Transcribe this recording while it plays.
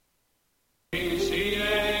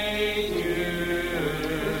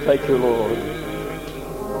Thank you, Lord.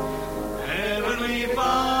 Heavenly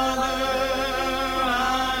Father,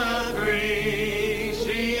 I appreciate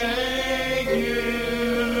you.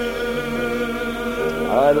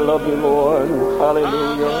 I love you, Lord.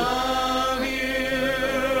 Hallelujah.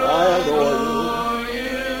 I adore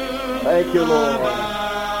you. Thank you, Lord.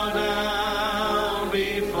 Bow down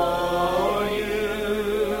before you.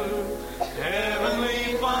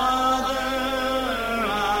 Heavenly Father,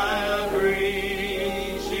 I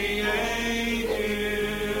appreciate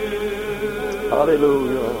you.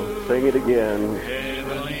 Hallelujah. Sing it again.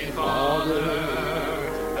 Heavenly Father,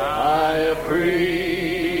 I appreciate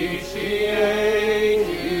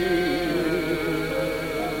you.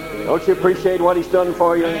 Don't you appreciate what He's done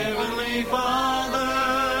for you? Heavenly Father,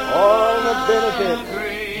 All the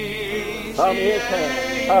benefits from His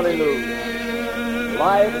hand. Hallelujah.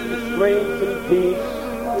 Life, strength, and peace,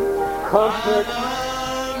 comfort,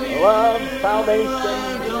 love, salvation,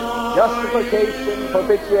 justification,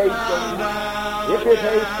 propitiation,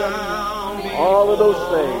 imputation, all of those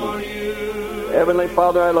things. Heavenly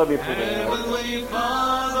Father, I love you for that. Heavenly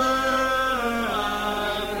Father,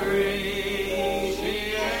 I appreciate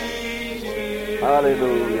you.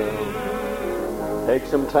 Hallelujah. Take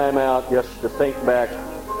some time out just to think back.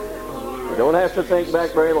 You don't have to think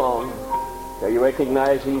back very long. You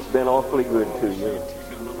recognize He's been awfully good to you.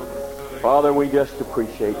 Father, we just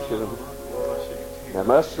appreciate you. Now,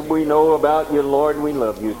 much we know about you, Lord, we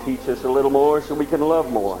love you. Teach us a little more so we can love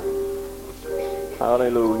more.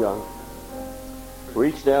 Hallelujah.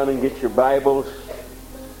 Reach down and get your Bibles.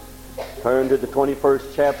 Turn to the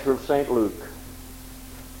 21st chapter of St. Luke.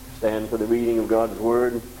 Stand for the reading of God's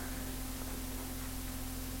Word.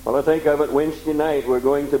 Well, I think of it Wednesday night, we're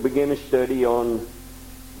going to begin a study on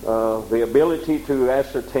the ability to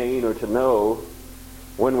ascertain or to know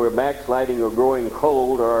when we're backsliding or growing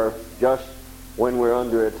cold or just when we're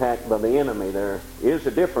under attack by the enemy. There is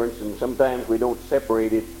a difference, and sometimes we don't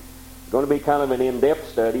separate it. It's going to be kind of an in-depth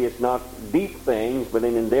study. It's not deep things, but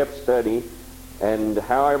an in-depth study. And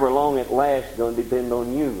however long it lasts is going to depend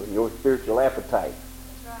on you and your spiritual appetite.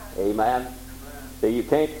 Amen? So you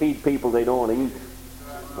can't feed people they don't want to eat.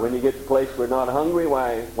 When you get to a place where they're not hungry,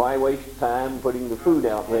 why waste time putting the food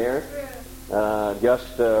out there?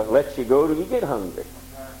 Just let you go till you get hungry.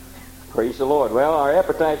 Praise the Lord. Well, our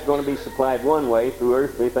appetite's going to be supplied one way, through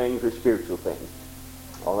earthly things or spiritual things.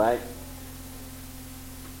 All right?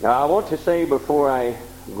 Now, I want to say before I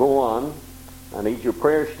go on, I need your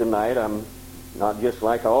prayers tonight. I'm not just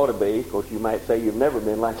like I ought to be. Of course, you might say you've never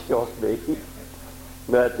been like you ought to be.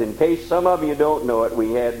 But in case some of you don't know it,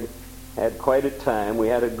 we had quite a time. We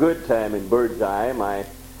had a good time in Birdseye. My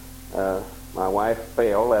wife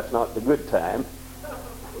fell. That's not the good time.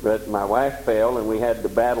 But my wife fell, and we had to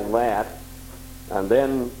battle that. And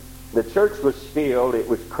then the church was filled. It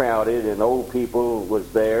was crowded, and old people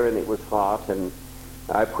was there, and it was hot. And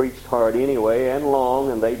I preached hard anyway and long,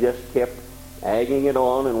 and they just kept egging it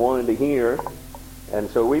on and wanted to hear. And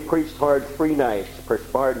so we preached hard 3 nights,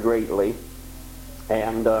 perspired greatly.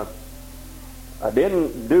 And I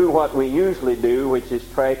didn't do what we usually do, which is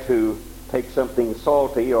try to take something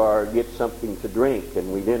salty or get something to drink.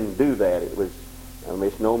 And we didn't do that. It was a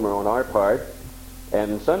misnomer on our part.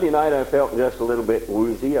 And Sunday night I felt just a little bit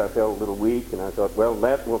woozy. I felt a little weak, and I thought, well,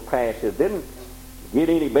 that will pass. It didn't get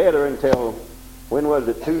any better until, when was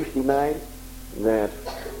it, Tuesday night?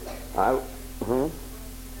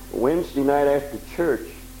 Wednesday night after church,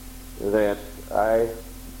 that I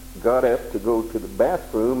got up to go to the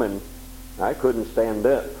bathroom, and I couldn't stand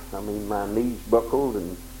up. I mean, my knees buckled,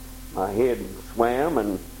 and my head swam,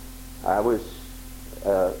 and I was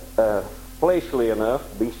fleshly enough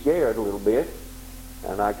to be scared a little bit.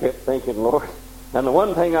 And I kept thinking, Lord, and the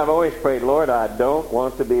one thing I've always prayed, Lord, I don't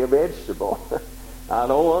want to be a vegetable. I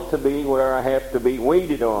don't want to be where I have to be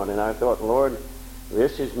waited on. And I thought, Lord,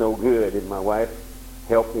 this is no good. And my wife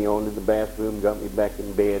helped me on to the bathroom, got me back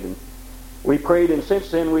in bed. And we prayed, and since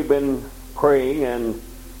then we've been praying and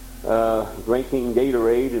drinking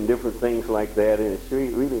Gatorade and different things like that, and it's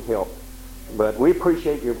really helped. But we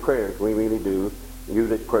appreciate your prayers. We really do. You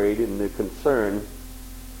that prayed and the concern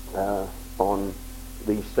on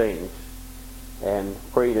these things, and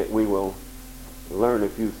pray that we will learn a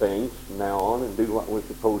few things from now on and do what we're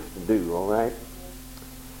supposed to do. All right?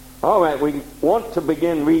 All right, we want to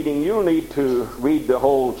begin reading. You'll need to read the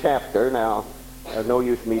whole chapter. Now, there's no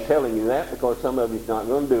use me telling you that, because some of you's not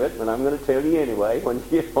going to do it, but I'm going to tell you anyway. When you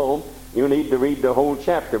get home, you need to read the whole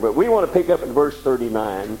chapter. But we want to pick up at verse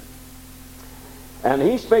 39. And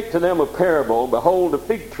he spake to them a parable. Behold, a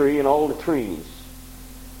fig tree and all the trees.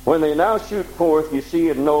 When they now shoot forth, you see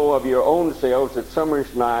and know of your own selves that summer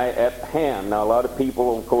is nigh at hand. Now, a lot of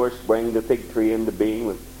people, of course, bring the fig tree into being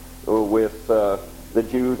with the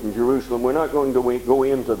Jews in Jerusalem. We're not going to go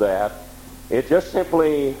into that. It's just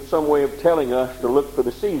simply some way of telling us to look for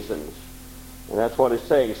the seasons. And that's what it's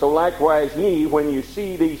saying. So likewise ye, when you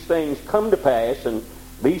see these things come to pass, and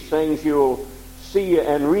these things you'll see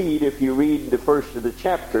and read if you read the first of the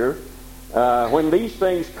chapter, when these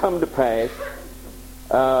things come to pass,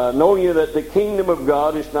 know ye that the kingdom of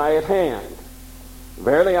God is nigh at hand.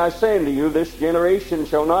 Verily I say unto you, this generation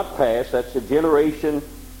shall not pass. That's a generation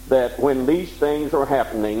that when these things are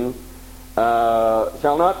happening,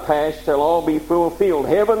 shall not pass till all be fulfilled.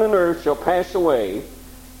 Heaven and earth shall pass away,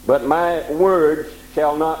 but my words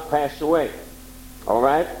shall not pass away. All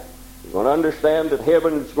right? You're going to understand that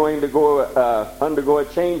heaven is going to undergo a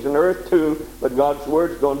change, and earth too, but God's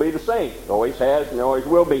word is going to be the same. It always has and it always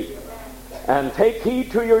will be. And take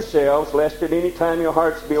heed to yourselves, lest at any time your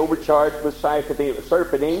hearts be overcharged with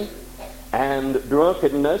surfeiting and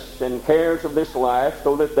drunkenness and cares of this life,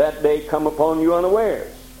 so that day come upon you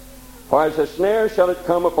unawares. For as a snare shall it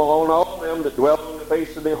come upon all them that dwell on the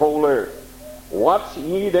face of the whole earth. Watch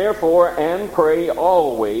ye therefore and pray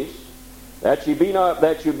always, that you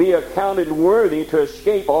be accounted worthy to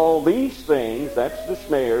escape all these things. That's the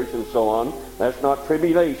snares and so on. That's not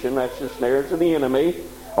tribulation. That's the snares of the enemy.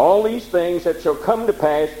 All these things that shall come to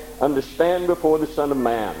pass, and to stand before the Son of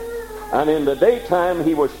Man. And in the daytime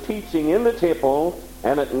he was teaching in the temple,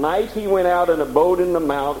 and at night he went out and abode in the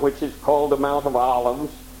mount, which is called the Mount of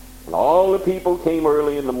Olives. And all the people came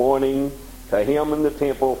early in the morning to him in the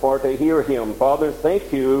temple for to hear him. Father,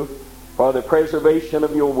 thank you for the preservation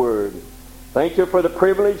of your word. Thank you for the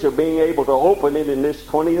privilege of being able to open it in this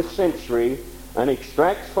 20th century and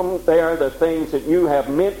extract from there the things that you have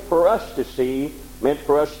meant for us to see, meant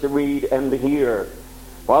for us to read and to hear.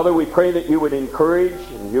 Father, we pray that you would encourage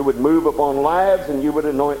and you would move upon lives and you would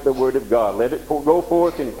anoint the word of God. Let it go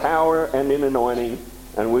forth in power and in anointing,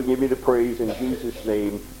 and we'll give you the praise in Jesus'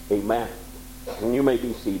 name. Amen. And you may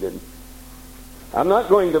be seated. I'm not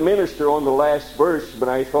going to minister on the last verse, but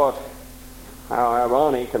I thought how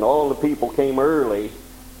ironic, and all the people came early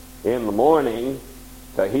in the morning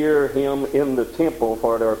to hear him in the temple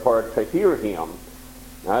for their part, to hear him.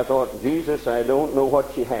 I thought, Jesus, I don't know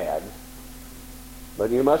what you had,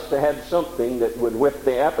 but you must have had something that would whip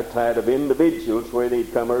the appetite of individuals where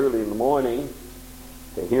they'd come early in the morning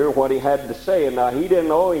to hear what he had to say. And now, he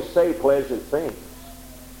didn't always say pleasant things.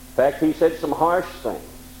 In fact, he said some harsh things.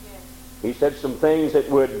 He said some things that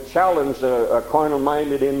would challenge a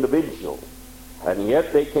carnal-minded individual. And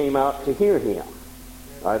yet they came out to hear him.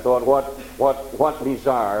 I thought, what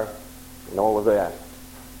desire and all of that.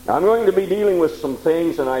 Now, I'm going to be dealing with some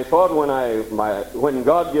things, and I thought when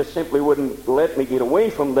God just simply wouldn't let me get away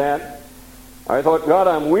from that, I thought, God,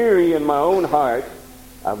 I'm weary in my own heart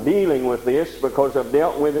of dealing with this because I've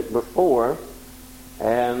dealt with it before,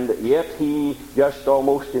 and yet he just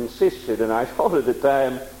almost insisted. And I thought at the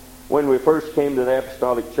time when we first came to the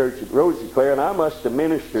Apostolic Church at Rosiclare, and I must have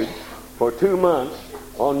ministered for 2 months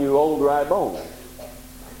on you old dry bones.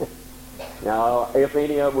 Now, if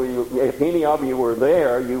any of you were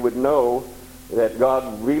there, you would know that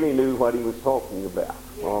God really knew what he was talking about.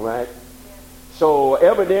 All right? So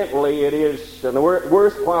evidently it is a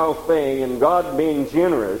worthwhile thing, and God being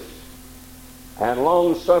generous and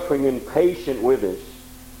long-suffering and patient with us,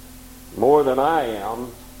 more than I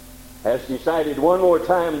am, has decided one more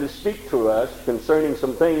time to speak to us concerning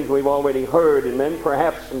some things we've already heard, and then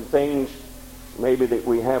perhaps some things maybe that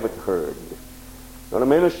we haven't heard. I'm going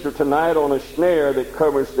to minister tonight on a snare that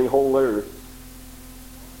covers the whole earth.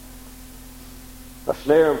 A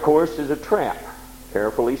snare, of course, is a trap,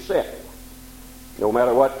 carefully set. No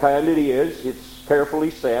matter what kind it is, it's carefully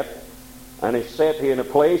set, and it's set in a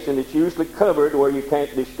place, and it's usually covered where you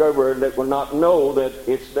can't discover that will not know that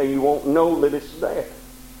it's there. You won't know that it's there.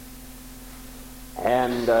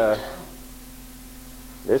 And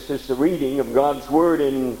this is the reading of God's Word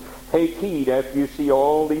in take heed after you see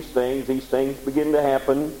all these things begin to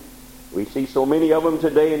happen. We see so many of them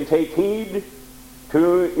today, and take heed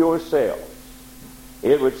to yourselves.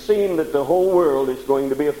 It would seem that the whole world is going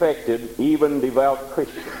to be affected, even devout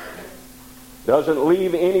Christians. Doesn't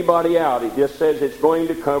leave anybody out. It just says it's going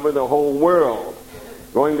to cover the whole world.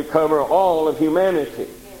 Going to cover all of humanity.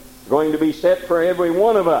 Going to be set for every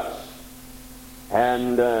one of us.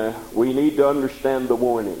 And we need to understand the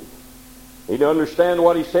warning. You need to understand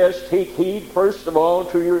what he says. Take heed, first of all,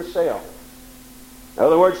 to yourself. In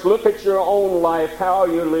other words, look at your own life, how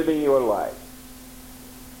you're living your life.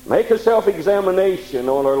 make a self-examination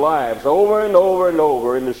on our lives over and over and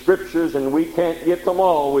over in the Scriptures, and we can't get them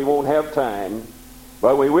all. We won't have time.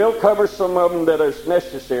 But we will cover some of them that is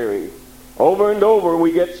necessary. Over and over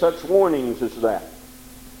we get such warnings as that.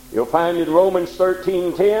 You'll find in Romans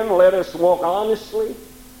 13:10, let us walk honestly,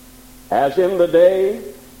 as in the day,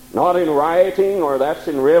 not in rioting, or that's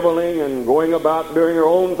in reveling and going about doing your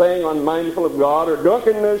own thing, unmindful of God, or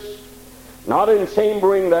drunkenness, not in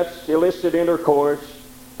chambering, that's illicit intercourse,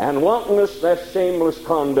 and wantonness, that's shameless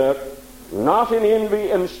conduct, not in envy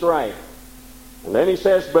and strife. And then he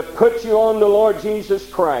says, but put you on the Lord Jesus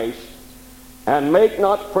Christ, and make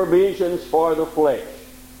not provisions for the flesh.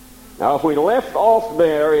 Now, if we left off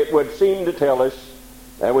there, it would seem to tell us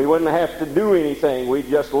that we wouldn't have to do anything. We'd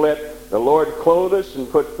just let the Lord clothe us and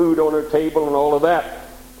put food on our table and all of that.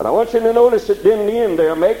 But I want you to notice it didn't end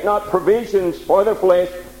there. Make not provisions for the flesh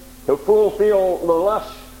to fulfill the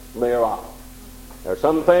lust thereof. There are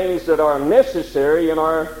some things that are necessary in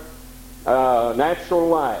our natural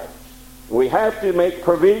lives. We have to make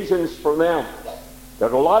provisions for them.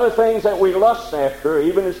 There's a lot of things that we lust after,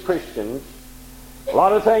 even as Christians. A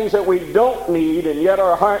lot of things that we don't need, and yet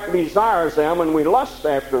our heart desires them, and we lust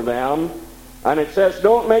after them. And it says,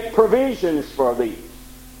 don't make provisions for these.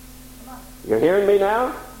 You hearing me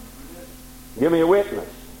now? Give me a witness.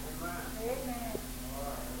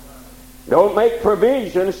 Don't make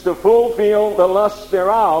provisions to fulfill the lust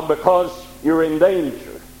thereof, because you're in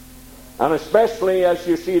danger. And especially as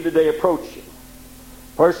you see the day approaching.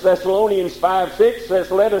 1 Thessalonians 5:6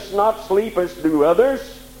 says, let us not sleep as do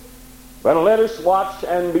others, but let us watch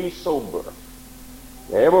and be sober.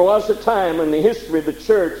 There ever was a time in the history of the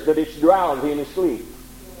church that it's drowsy and asleep.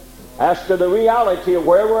 As to the reality of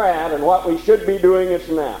where we're at and what we should be doing, it's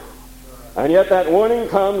now. And yet that warning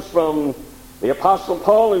comes from the Apostle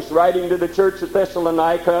Paul, who's writing to the church at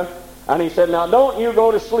Thessalonica, and he said, now don't you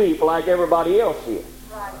go to sleep like everybody else is.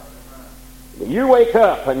 You wake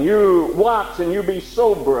up and you watch and you be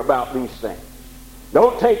sober about these things.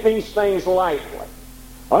 Don't take these things lightly.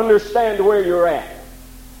 Understand where you're at.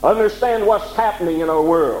 Understand what's happening in our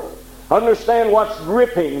world. Understand what's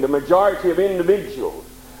gripping the majority of individuals.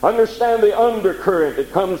 Understand the undercurrent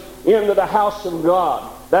that comes into the house of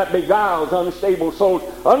God that beguiles unstable souls.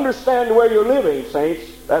 Understand where you're living, saints.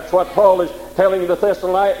 That's what Paul is telling the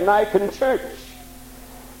Thessalonican church.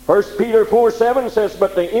 1 Peter 4:7 says,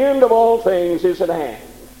 but the end of all things is at hand.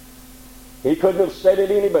 He couldn't have said it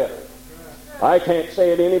any better. I can't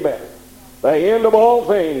say it any better. The end of all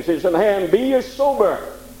things is at hand. Be ye sober,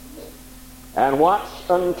 and watch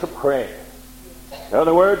unto prayer. In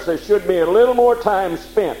other words, there should be a little more time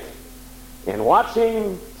spent in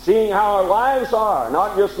watching, seeing how our lives are,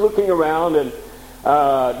 not just looking around and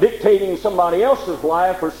dictating somebody else's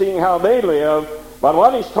life or seeing how they live. But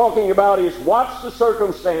what he's talking about is watch the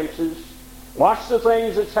circumstances, watch the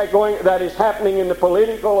things that is happening in the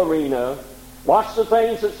political arena, watch the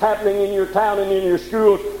things that's happening in your town and in your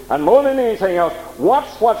schools, and more than anything else, watch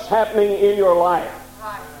what's happening in your life.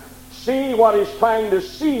 See what is trying to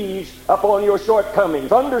seize upon your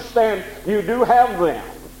shortcomings. Understand you do have them.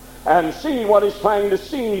 And see what is trying to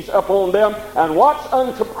seize upon them, and watch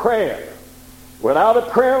unto prayer. Without a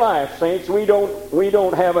prayer life, saints, we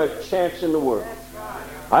don't have a chance in the world.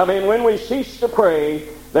 I mean, when we cease to pray,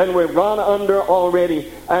 then we've gone under already.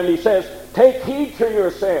 And he says, take heed to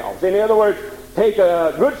yourselves. In other words, take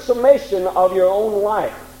a good summation of your own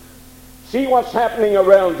life. See what's happening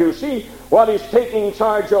around you. See what is taking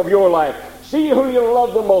charge of your life. See who you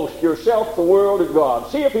love the most, yourself, the world, or God.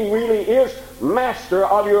 See if he really is master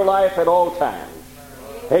of your life at all times.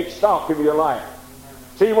 Take stock of your life.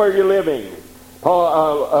 See where you're living.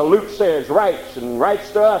 Luke says, writes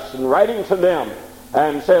to us and writing to them,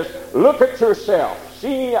 and says, look at yourself.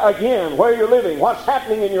 See again where you're living, what's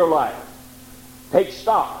happening in your life. Take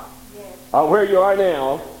stock of where you are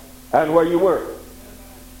now and where you were.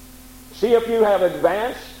 See if you have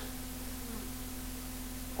advanced,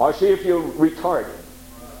 or see if you're retarded.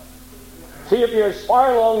 See if you're as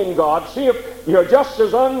far along in God. See if you're just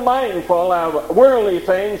as unmindful of worldly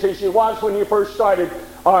things as you was when you first started.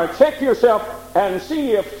 Or check yourself and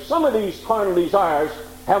see if some of these carnal desires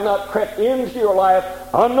have not crept into your life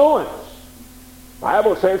unknowns. The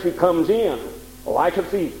Bible says he comes in like a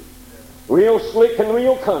thief, real slick and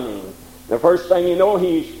real cunning. The first thing you know,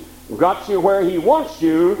 he's got you where he wants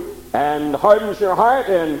you, and hardens your heart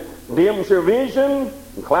and dims your vision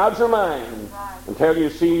and clouds your mind until you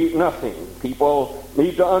see nothing. People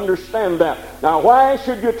need to understand that. Now, why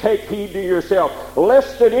should you take heed to yourself?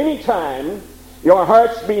 Lest at any time your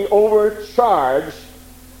hearts be overcharged.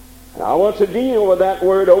 And I want to deal with that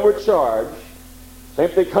word overcharged.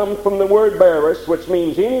 simply comes from the word baris, which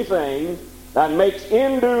means anything that makes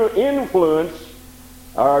undue influence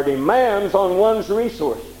or demands on one's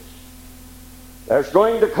resources. There's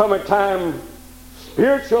going to come a time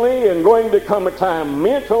spiritually and going to come a time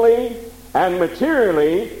mentally and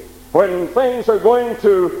materially when things are going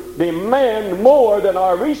to demand more than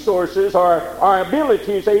our resources or our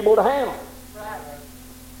ability is able to handle.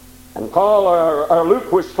 And Paul or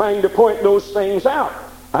Luke was trying to point those things out.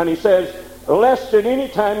 And he says, lest at any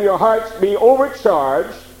time your hearts be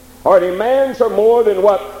overcharged, our demands are more than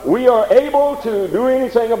what we are able to do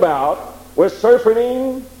anything about, with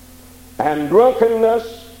surfeiting and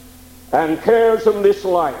drunkenness and cares of this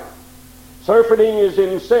life. Surfeiting is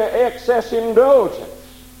excess indulgence.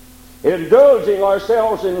 Indulging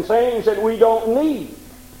ourselves in things that we don't need.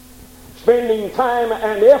 Spending time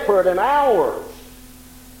and effort and hours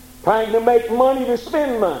trying to make money to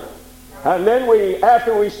spend money. And then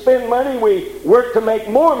after we spend money, we work to make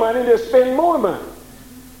more money to spend more money.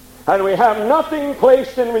 And we have nothing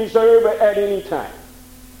placed in reserve at any time.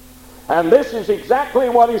 And this is exactly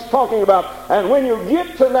what he's talking about. And when you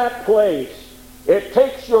get to that place, it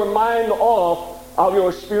takes your mind off of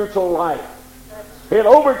your spiritual life. It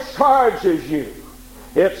overcharges you.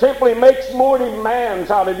 It simply makes more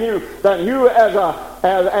demands out of you than you as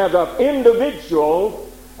an individual,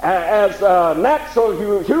 as a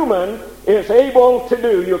natural human is able to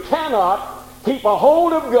do. You cannot keep a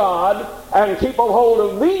hold of God and keep a hold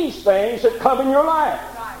of these things that come in your life.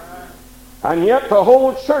 And yet the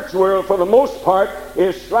whole church world, for the most part,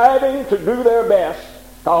 is striving to do their best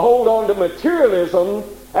to hold on to materialism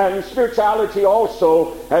and spirituality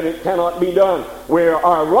also, and it cannot be done. We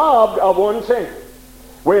are robbed of one thing.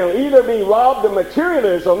 We'll either be robbed of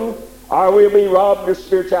materialism or we'll be robbed of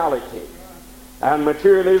spirituality. And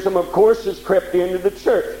materialism, of course, has crept into the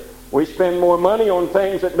church. We spend more money on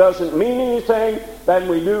things that doesn't mean anything than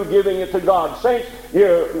we do giving it to God. Saints,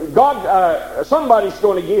 somebody's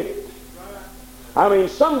going to get it. I mean,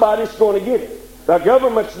 somebody's going to get it. The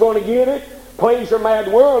government's going to get it.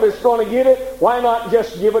 Pleasure-mad world is going to get it. Why not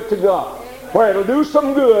just give it to God? Where it'll do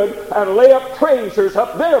some good and lay up treasures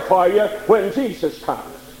up there for you when Jesus comes.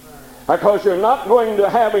 Because you're not going to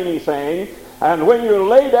have anything. And when you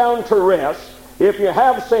lay down to rest, if you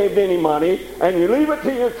have saved any money and you leave it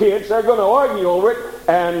to your kids, they're going to argue over it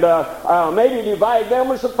and maybe divide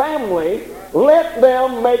them as a family. Let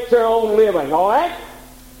them make their own living, all right?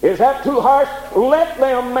 Is that too harsh? Let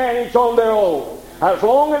them manage on their own. As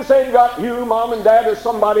long as they've got you, mom and dad, or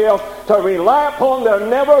somebody else to rely upon, they're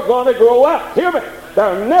never going to grow up. Hear me?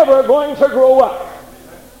 They're never going to grow up.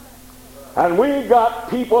 And we've got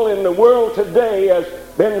people in the world today, as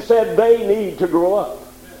been said, they need to grow up.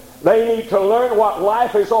 They need to learn what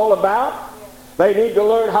life is all about. They need to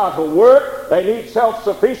learn how to work. They need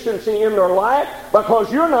self-sufficiency in their life,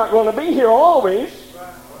 because you're not going to be here always.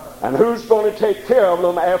 And who's going to take care of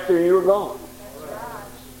them after you're gone?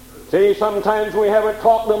 See, sometimes we haven't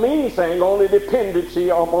taught them anything, only dependency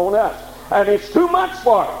upon us. And it's too much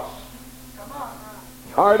for us.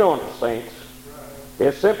 Hard on us, saints.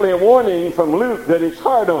 It's simply a warning from Luke that it's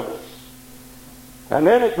hard on us. And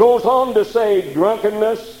then it goes on to say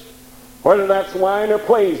drunkenness, whether that's wine or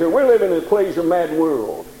pleasure. We're living in a pleasure-mad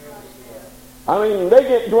world. I mean, they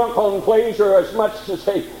get drunk on pleasure as much as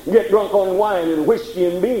they get drunk on wine and whiskey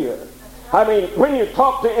and beer. I mean, when you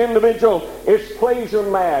talk to individuals, it's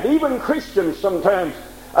pleasure-mad. Even Christians sometimes,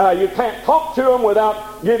 you can't talk to them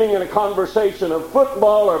without getting in a conversation of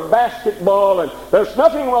football or basketball, and there's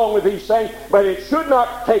nothing wrong with these things, but it should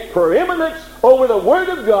not take preeminence over the Word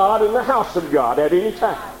of God and the house of God at any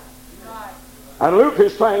time. And Luke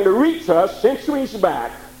is trying to reach us centuries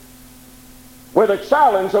back with a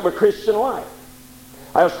challenge of a Christian life.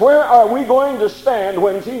 As where are we going to stand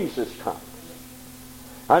when Jesus comes?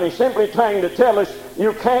 And he's simply trying to tell us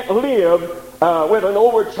you can't live with an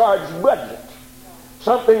overcharged budget.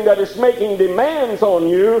 Something that is making demands on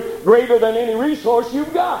you greater than any resource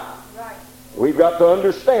you've got. Right. We've got to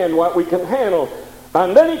understand what we can handle.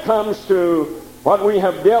 And then he comes to what we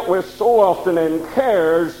have dealt with so often in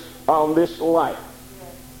cares of this life.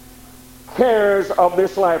 Yes. Cares of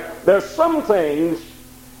this life. There's some things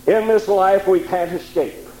in this life we can't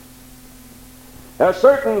escape. There are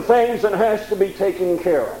certain things that has to be taken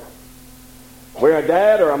care of. We're a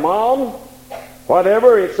dad or a mom,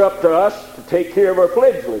 whatever, it's up to us to take care of our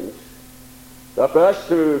fledglings. It's up to us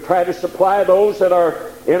to try to supply those that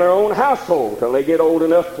are in our own household till they get old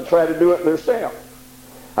enough to try to do it themselves.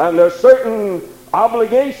 And there's certain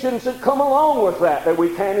obligations that come along with that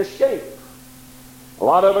we can't escape. A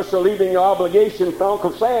lot of us are leaving the obligation to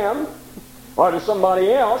Uncle Sam or to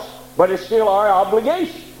somebody else, but it's still our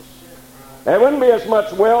obligation. There wouldn't be as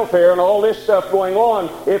much welfare and all this stuff going on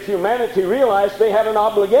if humanity realized they had an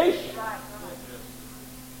obligation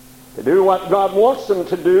to do what God wants them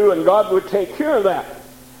to do, and God would take care of that.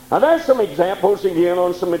 Now there's some examples again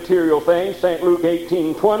on some material things. St. Luke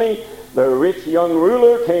 18:20, the rich young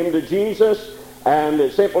ruler came to Jesus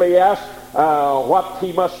and simply asked what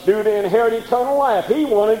he must do to inherit eternal life. He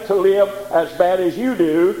wanted to live as bad as you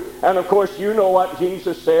do. And of course you know what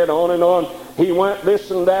Jesus said, on and on. He went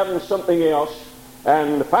this and that and something else.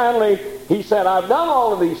 And finally he said, I've done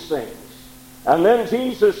all of these things. And then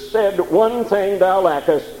Jesus said, one thing thou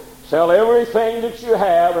lackest. Sell everything that you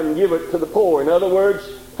have and give it to the poor. In other words,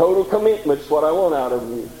 total commitment's what I want out of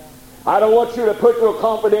you. I don't want you to put your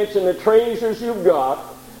confidence in the treasures you've got.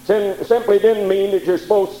 Simply didn't mean that you're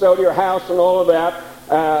supposed to sell your house and all of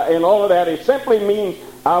that. It simply means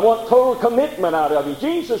I want total commitment out of you.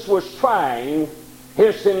 Jesus was trying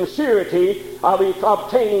his sincerity of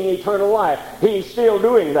obtaining eternal life. He's still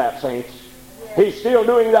doing that, saints. He's still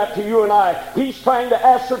doing that to you and I. He's trying to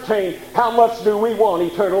ascertain how much do we want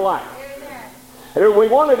eternal life. Do we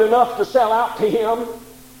want it enough to sell out to him?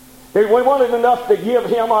 Do we want it enough to give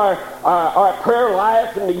him our prayer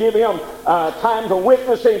life and to give him time for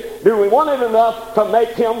witnessing? Do we want it enough to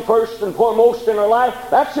make him first and foremost in our life?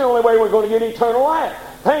 That's the only way we're going to get eternal life.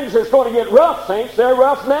 Things are going to get rough, saints. They're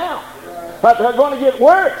rough now. But they're going to get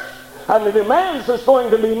worse. And the demands that's going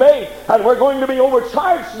to be made, and we're going to be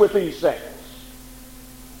overcharged with these things.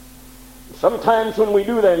 Sometimes when we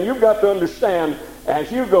do that, and you've got to understand,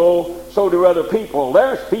 as you go, so do other people.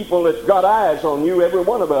 There's people that got eyes on you, every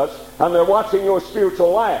one of us, and they're watching your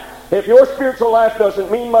spiritual life. If your spiritual life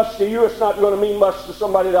doesn't mean much to you, it's not going to mean much to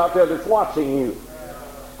somebody out there that's watching you.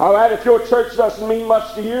 All right, if your church doesn't mean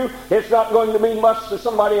much to you, it's not going to mean much to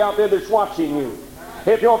somebody out there that's watching you.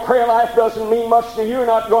 If your prayer life doesn't mean much to you, you're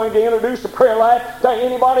not going to introduce the prayer life to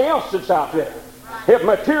anybody else that's out there. If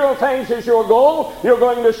material things is your goal, you're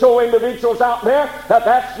going to show individuals out there that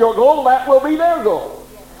that's your goal, that will be their goal.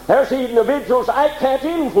 There's individuals I can't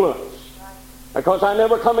influence because I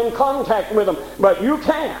never come in contact with them, but you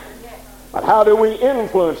can. But how do we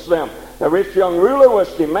influence them? The rich young ruler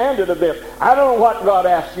was demanded of this. I don't know what God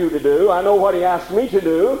asked you to do. I know what he asked me to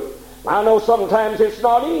do. I know sometimes it's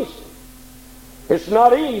not easy. It's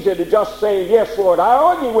not easy to just say, yes, Lord. I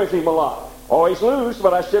argue with him a lot. Always lose,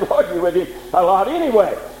 but I still argue with him a lot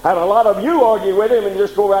anyway. And a lot of you argue with him and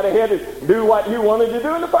just go right ahead and do what you wanted to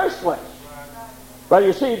do in the first place. But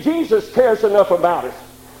you see, Jesus cares enough about us.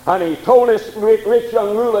 And he told this rich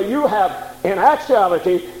young ruler, you have, in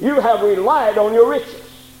actuality, you have relied on your riches.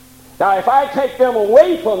 Now, if I take them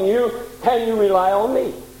away from you, can you rely on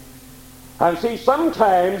me? And see,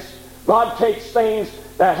 sometimes God takes things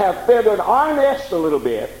that have feathered our nest a little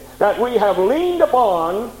bit, that we have leaned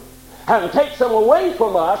upon, and takes them away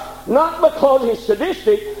from us, not because he's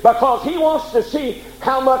sadistic, because he wants to see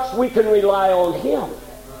how much we can rely on him.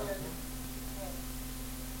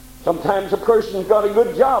 Sometimes a person's got a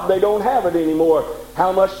good job, they don't have it anymore.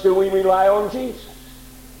 How much do we rely on Jesus?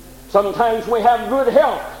 Sometimes we have good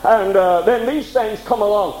health, and then these things come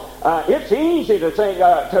along. It's easy to thank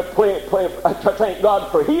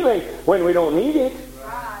God for healing when we don't need it.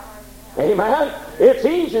 Amen. It's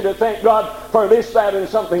easy to thank God for this, that, and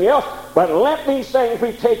something else, but let these things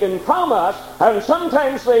be taken from us, and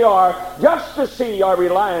sometimes they are, just to see our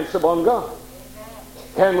reliance upon God.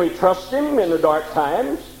 Can we trust him in the dark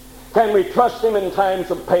times? Can we trust him in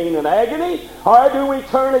times of pain and agony? Or do we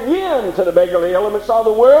turn again to the beggarly elements of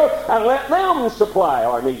the world and let them supply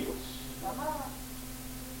our needs?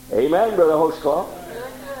 Amen, Brother Hostclaw.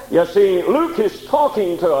 You see, Luke is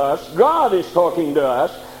talking to us. God is talking to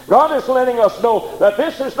us. God is letting us know that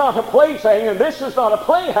this is not a plaything and this is not a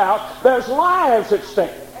playhouse. There's lives at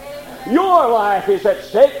stake. Your life is at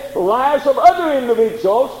stake. Lives of other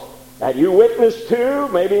individuals that you witness to,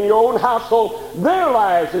 maybe in your own household, their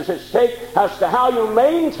lives is at stake as to how you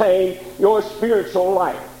maintain your spiritual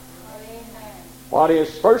life. What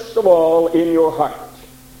is first of all in your heart?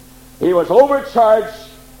 He was overcharged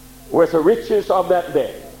with the riches of that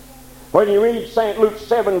day. When you read St. Luke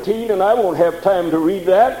 17, and I won't have time to read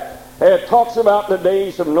that, it talks about the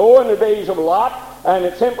days of Noah and the days of Lot, and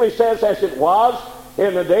it simply says, as it was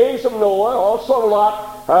in the days of Noah, also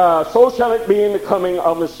Lot, so shall it be in the coming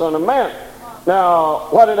of the Son of Man. Now,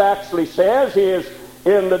 what it actually says is,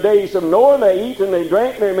 in the days of Noah, they eat and they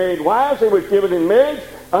drank, they married wives, they were given in marriage,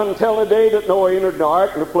 until the day that Noah entered the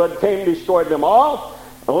ark, and the flood came and destroyed them all.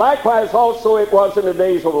 Likewise also it was in the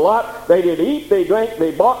days of Lot. They did eat, they drank,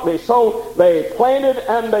 they bought, they sold, they planted,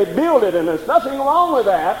 and they builded. And there's nothing wrong with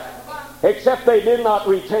that, except they did not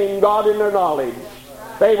retain God in their knowledge.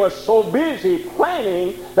 They were so busy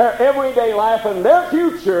planning their everyday life and their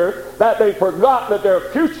future that they forgot that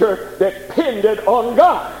their future depended on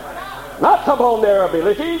God. Not upon their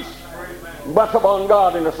abilities, but upon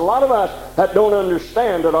God. And there's a lot of us that don't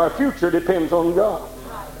understand that our future depends on God.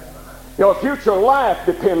 Your future life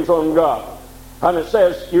depends on God. And it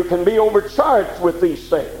says you can be overcharged with these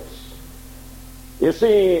things. You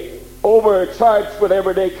see, overcharged with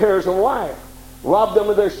everyday cares of life. Robbed them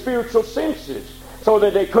of their spiritual senses so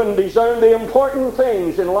that they couldn't discern the important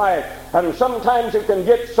things in life. And sometimes it can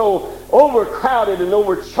get so overcrowded and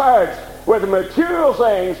overcharged with material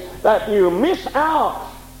things that you miss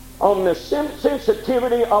out on the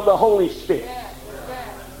sensitivity of the Holy Spirit.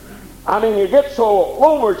 I mean, you get so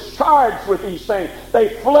overcharged with these things. They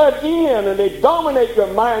flood in and they dominate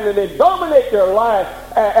your mind and they dominate your life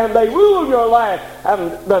and they rule your life.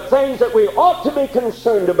 And the things that we ought to be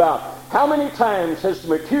concerned about. How many times has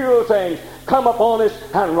material things come upon us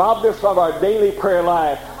and robbed us of our daily prayer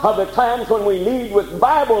life, of the times when we need with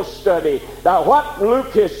Bible study? Now what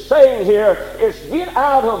Luke is saying here is get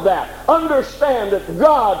out of that. Understand that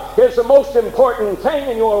God is the most important thing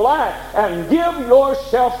in your life and give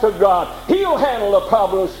yourself to God. He'll handle the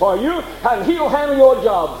problems for you and He'll handle your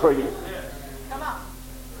job for you. Come on.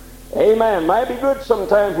 Amen. Might be good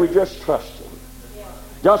sometimes we just trust Him.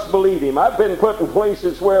 Just believe Him. I've been put in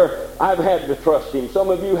places where I've had to trust Him.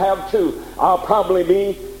 Some of you have too. I'll probably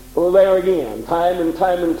be there again, time and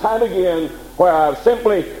time and time again, where I've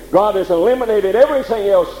simply, God has eliminated everything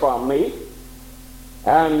else from me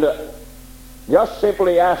and just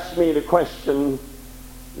simply asked me the question,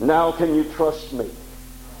 now can you trust me?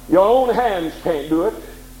 Your own hands can't do it.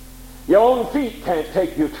 Your own feet can't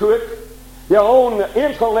take you to it. Your own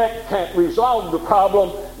intellect can't resolve the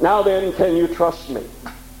problem. Now then, can you trust me?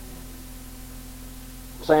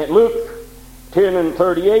 St. Luke 10 and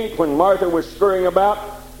 38, when Martha was scurrying about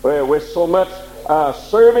with so much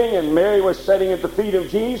serving, and Mary was sitting at the feet of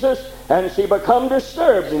Jesus, and she become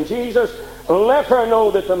disturbed. And Jesus let her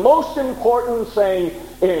know that the most important thing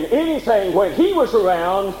in anything when He was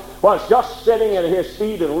around was just sitting at His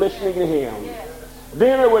feet and listening to Him.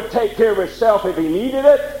 Dinner would take care of itself if He needed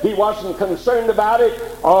it. He wasn't concerned about it.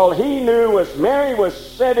 All He knew was Mary was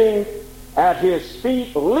sitting at His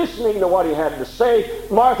feet listening to what He had to say.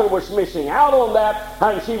 Martha was missing out on that,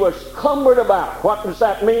 and she was cumbered about. What does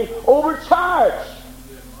that mean? Overcharged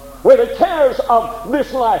with the cares of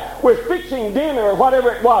this life, with fixing dinner or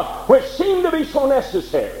whatever it was, which seemed to be so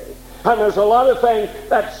necessary. And there's a lot of things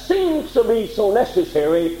that seems to be so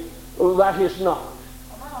necessary that is not.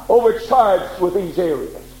 Overcharged with these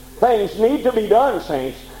areas. Things need to be done,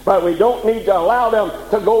 saints, but we don't need to allow them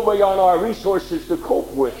to go beyond our resources to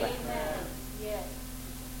cope with them. Yes.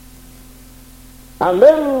 And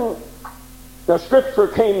then the scripture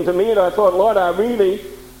came to me and I thought, Lord, I really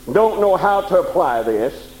don't know how to apply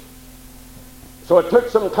this. So it took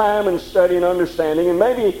some time and study and understanding, and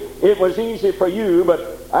maybe it was easy for you,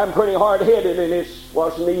 but I'm pretty hard-headed and it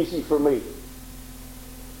wasn't easy for me.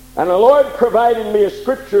 And the Lord provided me a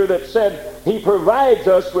scripture that said He provides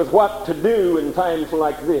us with what to do in times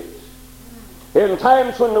like this. In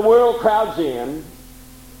times when the world crowds in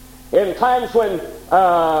times when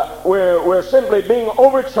we're simply being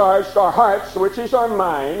overcharged, our hearts, which is our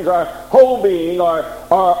minds, our whole being,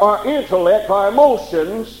 our intellect, our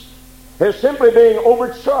emotions, is simply being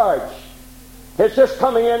overcharged. It's just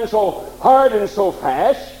coming in so hard and so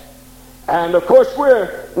fast. And of course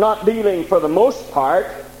we're not dealing for the most part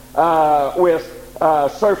with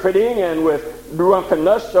surfeiting and with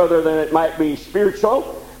drunkenness, other than it might be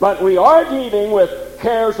spiritual, but we are dealing with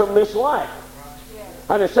cares of this life.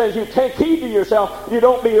 And it says you take heed to yourself, you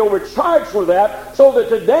don't be overcharged with that, so that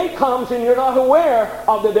the day comes and you're not aware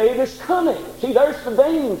of the day that's coming. See, there's the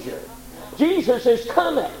danger. Jesus is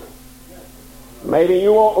coming. Maybe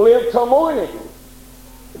you won't live till morning.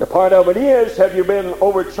 The part of it is, have you been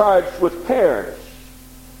overcharged with cares?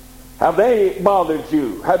 Have they bothered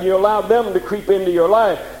you? Have you allowed them to creep into your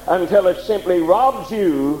life until it simply robs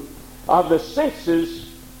you of the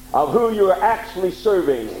senses of who you're actually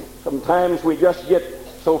serving? Sometimes we just get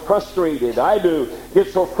so frustrated. I do get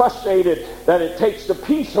so frustrated that it takes the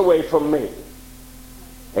peace away from me.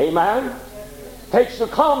 Amen? Takes the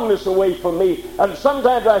calmness away from me. And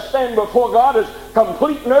sometimes I stand before God as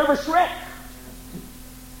complete nervous wreck.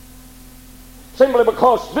 Simply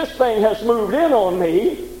because this thing has moved in on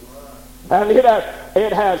me. And it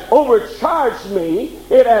has overcharged me.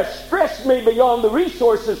 It has stressed me beyond the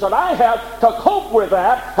resources that I have to cope with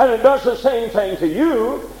that. And it does the same thing to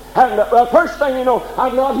you. And the first thing you know,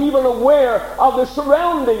 I'm not even aware of the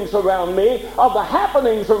surroundings around me, of the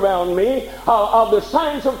happenings around me, of the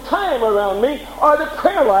signs of time around me, or the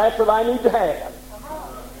prayer life that I need to have.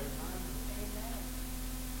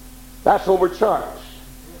 That's overcharged.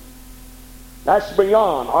 That's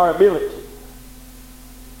beyond our ability.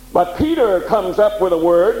 But Peter comes up with a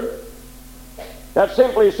word that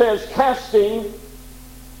simply says, casting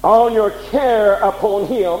all your care upon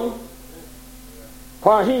him,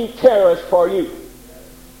 for he careth for you.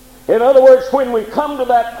 In other words, when we come to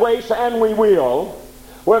that place, and we will,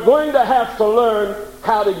 we're going to have to learn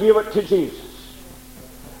how to give it to Jesus.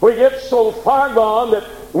 We get so far gone that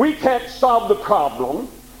we can't solve the problem.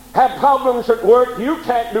 Have problems at work, you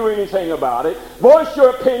can't do anything about it. Voice your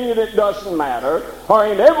opinion, it doesn't matter. Or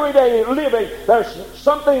in everyday living, there's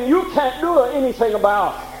something you can't do anything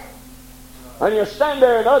about. And you stand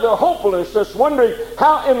there in utter hopelessness, wondering,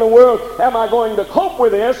 how in the world am I going to cope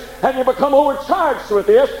with this? And you become overcharged with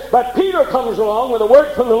this. But Peter comes along with a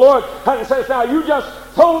word from the Lord and says, now you just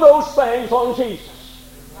throw those things on Jesus.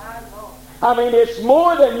 I mean, it's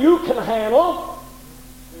more than you can handle.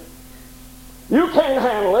 You can't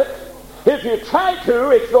handle it. If you try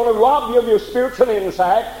to, it's going to rob you of your spiritual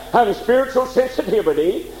insight and spiritual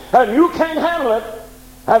sensitivity, and you can't handle it.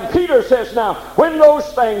 And Peter says, now, when those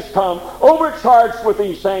things come, overcharged with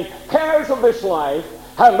these things, cares of this life,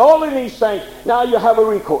 and all of these things, now you have a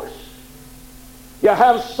recourse. You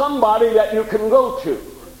have somebody that you can go to.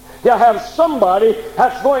 You have somebody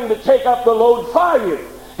that's going to take up the load for you.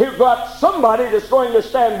 You've got somebody that's going to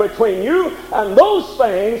stand between you and those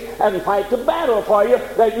things and fight the battle for you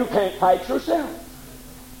that you can't fight yourself.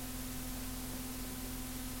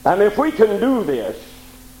 And if we can do this,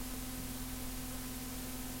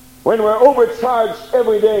 when we're overcharged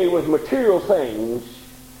every day with material things,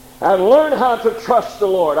 and learn how to trust the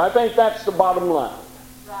Lord, I think that's the bottom line.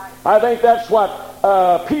 Right. I think that's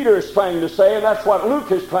what Peter is trying to say, and that's what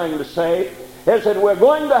Luke is trying to say, is that we're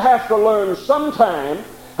going to have to learn sometime.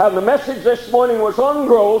 And the message this morning was on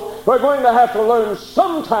growth. We're going to have to learn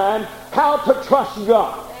sometime how to trust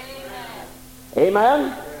God. Amen?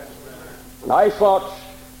 Amen? And I thought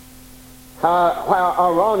how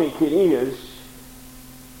ironic it is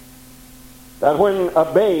that when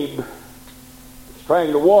a babe is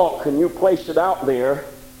trying to walk and you place it out there,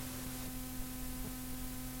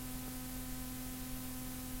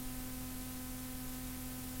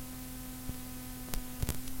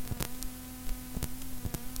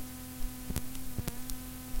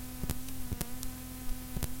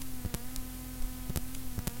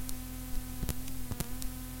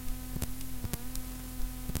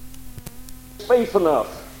 faith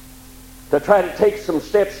enough to try to take some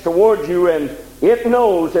steps towards you, and it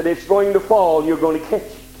knows that it's going to fall, you're going to catch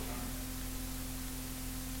it.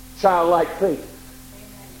 Childlike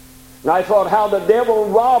faith. And I thought how the devil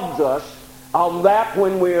robs us of that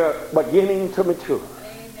when we're beginning to mature.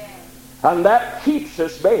 Amen. And that keeps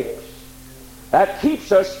us babes. That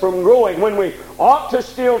keeps us from growing when we ought to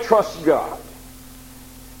still trust God.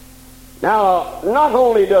 Now, not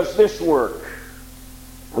only does this work,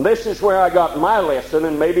 and this is where I got my lesson,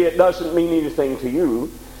 and maybe it doesn't mean anything to you,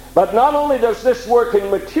 but not only does this work in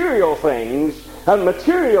material things and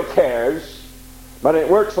material cares, but it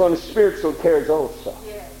works on spiritual cares also.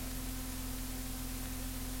 Yes.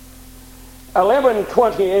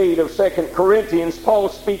 11:28 of 2 Corinthians, Paul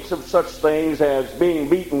speaks of such things as being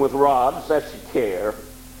beaten with rods, that's a care.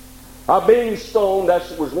 Being stoned,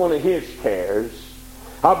 that was one of his cares.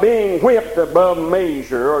 Being whipped above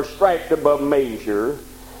measure or striped above measure.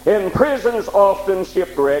 In prisons often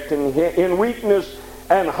shipwrecked, in weakness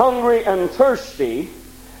and hungry and thirsty.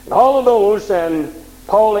 And all of those, and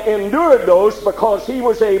Paul endured those because he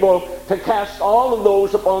was able to cast all of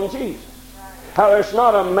those upon Jesus. Now, there's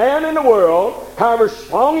not a man in the world, however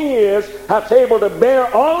strong he is, that's able to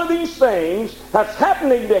bear all of these things that's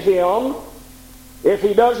happening to him if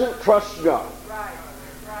he doesn't trust God. Right.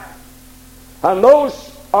 Right. And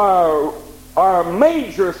those are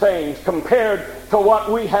major things compared to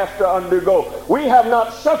what we have to undergo. We have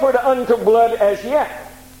not suffered unto blood as yet.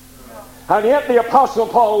 And yet the Apostle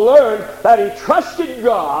Paul learned that he trusted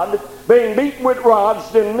God. Being beaten with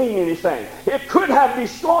rods didn't mean anything. It could have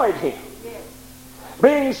destroyed him.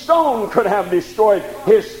 Being stoned could have destroyed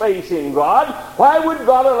his faith in God. Why would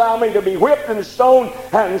God allow me to be whipped and stoned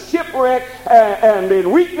and shipwrecked and in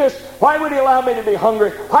weakness? Why would he allow me to be hungry?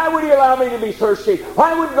 Why would he allow me to be thirsty?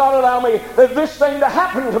 Why would God allow me this thing to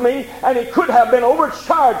happen to me? And he could have been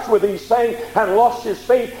overcharged with these things and lost his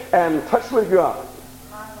faith and touch with God.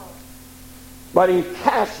 But he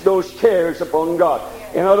cast those cares upon God.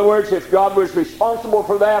 In other words, if God was responsible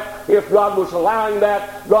for that, if God was allowing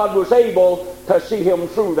that, God was able to see him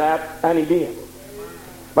through that, and he did.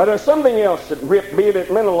 But there's something else that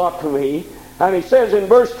meant a lot to me. And he says in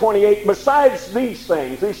verse 28, besides these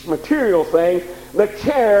things, these material things, the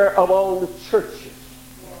care of all the churches.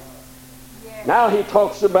 Now he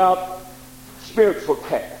talks about spiritual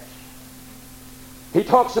cares. He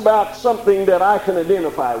talks about something that I can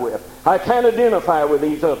identify with. I can't identify with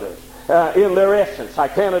these others in their essence. I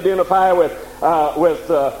can't identify with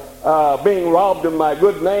being robbed of my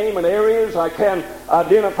good name in areas. I can't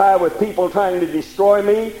identify with people trying to destroy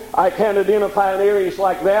me. I can't identify in areas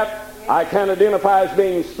like that. I can't identify as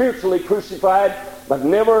being spiritually crucified, but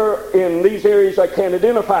never in these areas I can't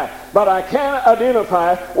identify. But I can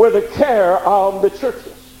identify with the care of the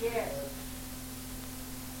churches.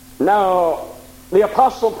 Now, the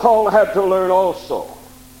Apostle Paul had to learn also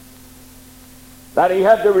that he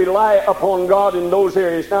had to rely upon God in those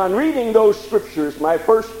areas. Now, in reading those scriptures,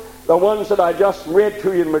 the ones that I just read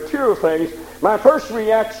to you in material things, my first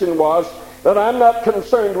reaction was that I'm not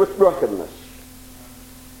concerned with drunkenness.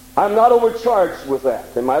 I'm not overcharged with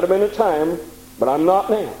that. There might have been a time, but I'm not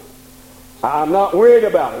now. I'm not worried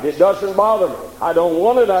about it. It doesn't bother me. I don't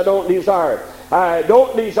want it. I don't desire it. I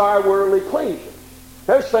don't desire worldly pleasure.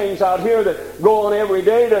 There's things out here that go on every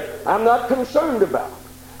day that I'm not concerned about.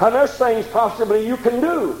 And there's things possibly you can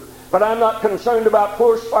do. But I'm not concerned about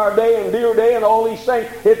Forest Fire Day and Deer Day and all these things.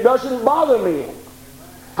 It doesn't bother me.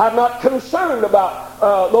 I'm not concerned about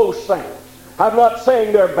those things. I'm not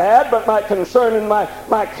saying they're bad, but my concern and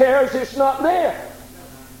my cares is not there.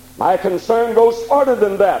 My concern goes farther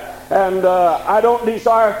than that. And I don't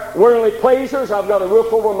desire worldly pleasures. I've got a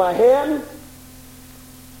roof over my head.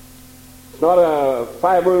 It's not a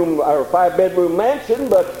 5-room or 5-bedroom mansion,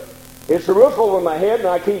 but it's a roof over my head and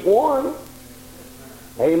I keep warm.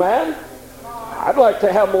 Amen? I'd like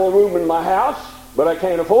to have more room in my house, but I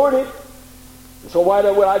can't afford it. So why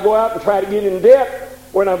would I go out and try to get in debt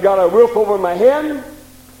when I've got a roof over my head,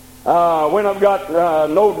 when I've got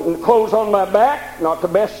no clothes on my back, not the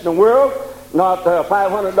best in the world, not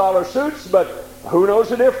 $500 suits, but who knows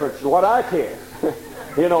the difference? What I care.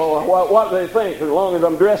 You know, what they think, as long as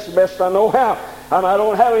I'm dressed the best I know how. And I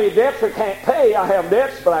don't have any debts I can't pay. I have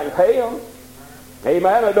debts, but I can pay them.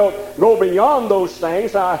 Amen. I don't go beyond those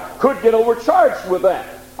things. I could get overcharged with that.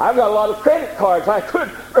 I've got a lot of credit cards. I could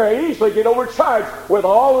very easily get overcharged with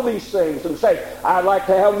all of these things and say, I'd like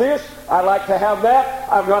to have this, I'd like to have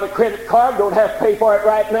that. I've got a credit card, don't have to pay for it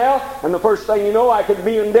right now. And the first thing you know, I could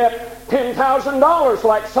be in debt $10,000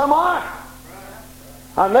 like some are.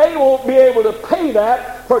 And they won't be able to pay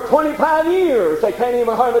that for 25 years. They can't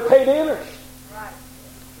even hardly pay the interest.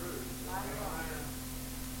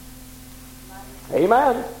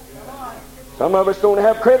 Amen. Some of us don't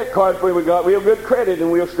have credit cards, but we've got real good credit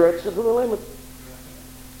and we'll stretch it to the limit.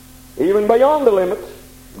 Even beyond the limit.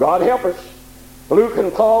 God help us. Luke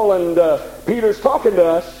and Paul and Peter's talking to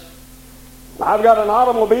us. I've got an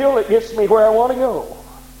automobile that gets me where I want to go.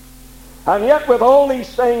 And yet with all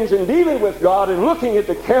these things and dealing with God and looking at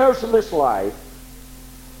the cares of this life,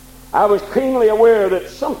 I was keenly aware that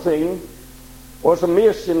something was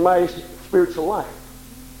amiss in my spiritual life.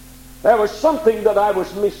 There was something that I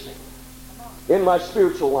was missing in my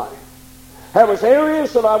spiritual life. There was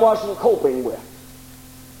areas that I wasn't coping with.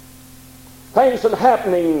 Things that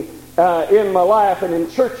happening in my life and in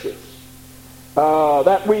churches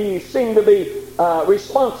that we seem to be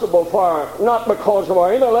responsible for, not because of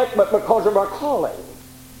our intellect, but because of our calling.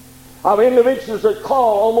 Of individuals that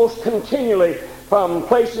call almost continually from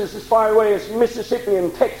places as far away as Mississippi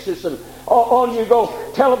and Texas, and on you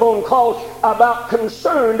go, telephone calls about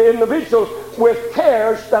concerned individuals with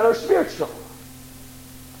cares that are spiritual.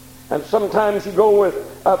 And sometimes you go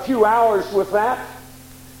with a few hours with that,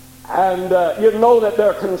 and you know that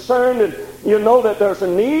they're concerned, and you know that there's a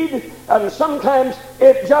need, and sometimes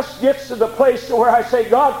it just gets to the place where I say,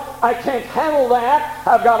 God, I can't handle that.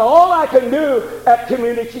 I've got all I can do at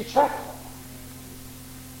community chapel.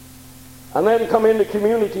 And then come into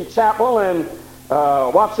community chapel and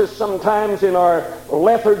watch us sometimes in our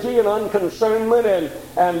lethargy and unconcernment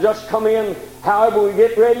and just come in however we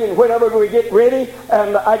get ready and whenever we get ready,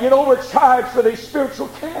 and I get overcharged for these spiritual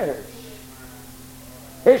cares.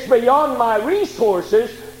 It's beyond my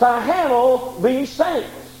resources to handle these things.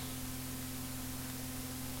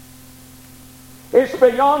 It's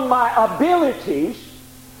beyond my abilities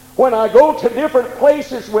when I go to different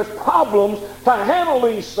places with problems to handle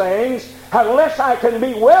these things, unless I can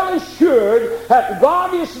be well assured that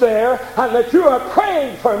God is there and that you are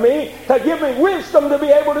praying for me to give me wisdom to be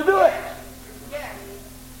able to do it.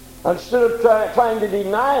 Instead of trying to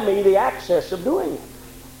deny me the access of doing it.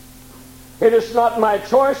 It is not my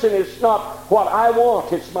choice, and it's not what I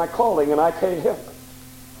want. It's my calling, and I can't help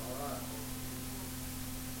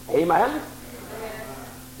it. Amen?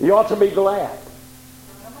 You ought to be glad.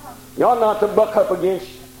 You ought not to buck up against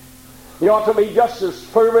it. You ought to be just as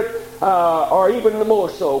fervent, or even more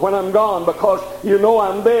so when I'm gone, because you know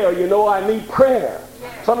I'm there. You know I need prayer.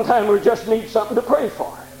 Sometimes we just need something to pray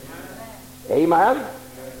for. Amen?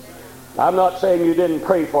 I'm not saying you didn't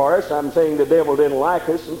pray for us. I'm saying the devil didn't like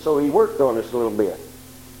us, and so he worked on us a little bit.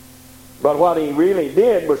 But what he really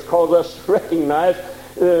did was cause us to recognize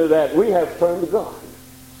that we have turned to God.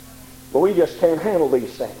 But we just can't handle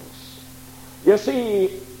these things. You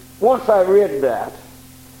see, once I read that,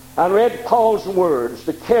 I read Paul's words,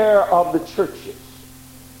 the care of the churches,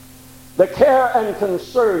 the care and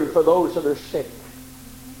concern for those that are sick.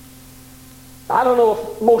 I don't know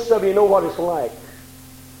if most of you know what it's like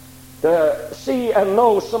to see and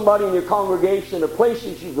know somebody in your congregation, the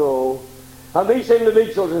places you go, and these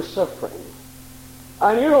individuals are suffering.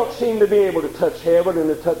 And you don't seem to be able to touch heaven and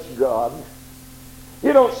to touch God.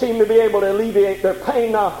 You don't seem to be able to alleviate their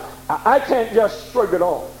pain. Now, I can't just shrug it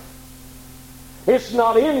off. It's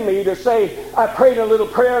not in me to say, I prayed a little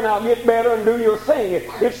prayer and I'll get better and do your thing.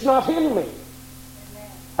 It's not in me.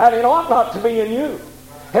 And it ought not to be in you.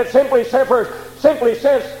 It simply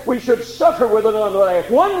says we should suffer with another. If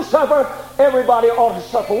one suffer, everybody ought to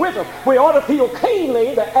suffer with them. We ought to feel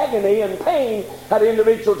keenly the agony and pain that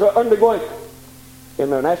individuals are undergoing in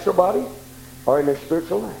their natural body or in their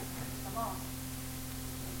spiritual life.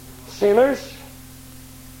 Sinners,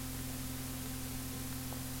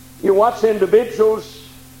 you watch individuals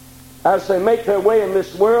as they make their way in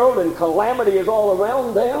this world and calamity is all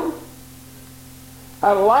around them.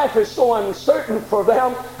 And life is so uncertain for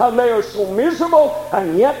them, and they are so miserable,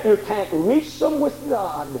 and yet you can't reach them with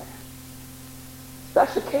God.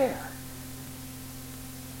 That's the care.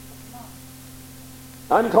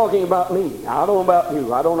 I'm talking about me. I don't know about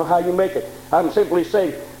you. I don't know how you make it. I'm simply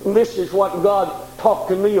saying this is what God talked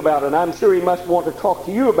to me about, and I'm sure He must want to talk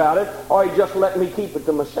to you about it, or He just let me keep it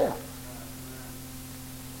to myself.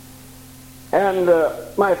 And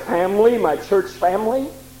my family, my church family,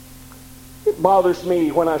 it bothers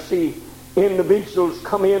me when I see individuals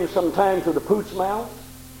come in sometimes with a pooch mouth,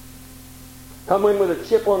 come in with a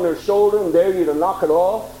chip on their shoulder and dare you to knock it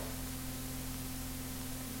off.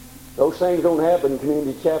 Those things don't happen in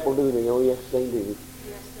community chapel, do they? Oh, yes, they do.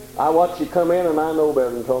 I watch you come in and I know better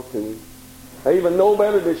than talk to you. I even know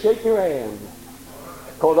better to shake your hand,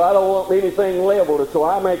 because I don't want anything leveled, so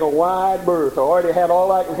I make a wide berth. I already had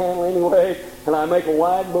all I can handle anyway, and I make a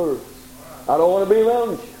wide berth. I don't want to be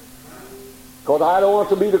around you, because I don't want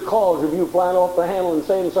to be the cause of you flying off the handle and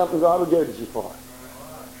saying something God will judge you for.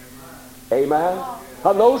 Amen?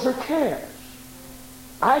 And those are cares.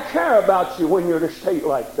 I care about you when you're in a state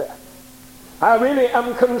like that. I really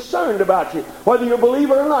am concerned about you, whether you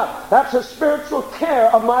believe it or not. That's a spiritual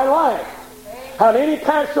care of my life. And any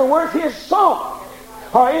pastor worth his salt,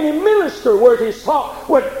 or any minister worth his salt,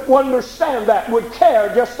 would understand that, would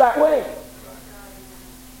care just that way.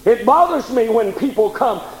 It bothers me when people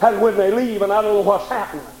come and when they leave and I don't know what's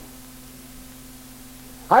happening.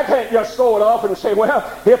 I can't just throw it off and say,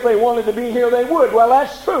 well, if they wanted to be here, they would. Well,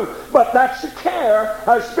 that's true. But that's the care,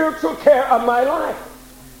 a spiritual care of my life.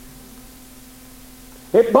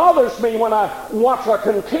 It bothers me when I watch a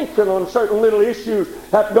contention on certain little issues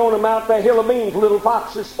that don't amount to a hill of beans, little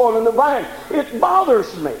foxes spoiling the vine. It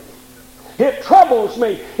bothers me. It troubles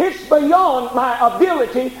me. It's beyond my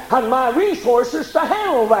ability and my resources to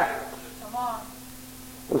handle that. Come on.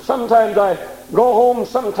 And sometimes I go home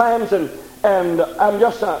sometimes and I'm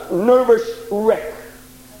just a nervous wreck.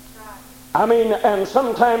 That's right. I mean, and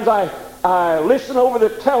sometimes I listen over the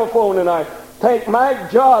telephone and I think, my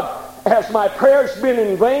God, has my prayers been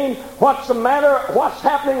in vain? What's the matter? What's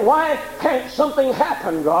happening? Why can't something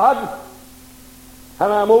happen, God?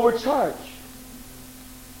 And I'm overcharged.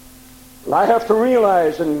 And I have to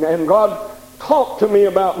realize, and God talked to me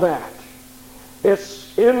about that.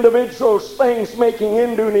 It's individuals, things making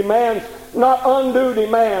undue demands, not undue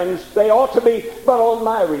demands. They ought to be, but on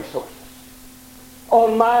my resources,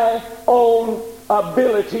 on my own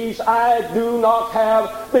abilities. I do not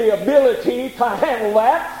have the ability to handle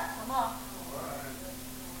that.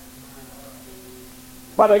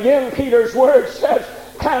 But again, Peter's word says,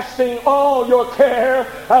 casting all your care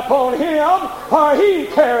upon Him, for He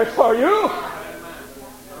careth for you.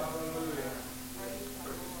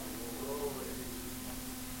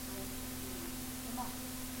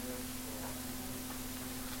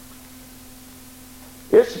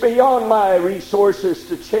 It's beyond my resources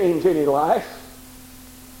to change any life.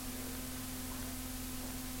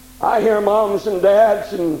 I hear moms and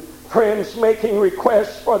dads and friends making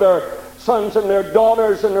requests for their sons and their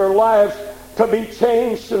daughters and their lives to be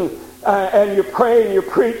changed, and you pray and you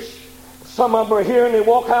preach. Some of them are here and they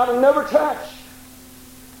walk out and never touch.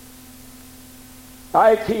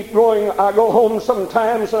 I keep going. I go home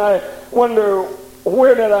sometimes and I wonder,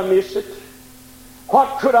 where did I miss it?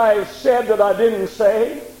 What could I have said that I didn't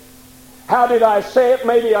say? How did I say it?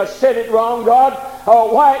 Maybe I said it wrong, God.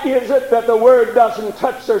 Why is it that the Word doesn't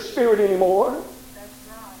touch their spirit anymore?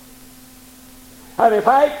 And if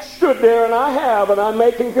I stood there, and I have, and I'm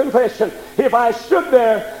making confession, if I stood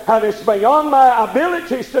there and it's beyond my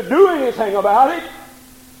abilities to do anything about it,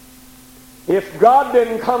 if God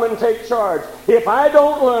didn't come and take charge, if I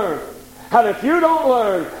don't learn, and if you don't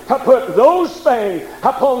learn to put those things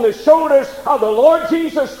upon the shoulders of the Lord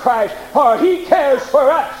Jesus Christ, for He cares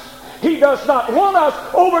for us. He does not want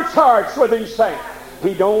us overcharged with these things.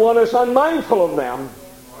 He don't want us unmindful of them.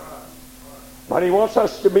 But He wants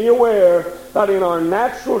us to be aware that in our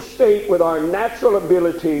natural state, with our natural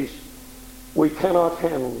abilities, we cannot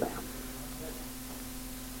handle them.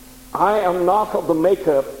 I am not of the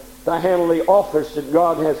makeup to handle the office that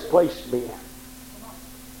God has placed me in.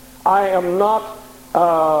 I am not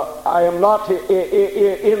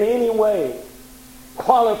in any way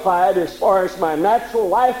qualified, as far as my natural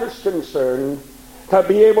life is concerned, to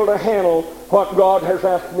be able to handle what God has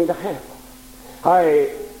asked me to handle.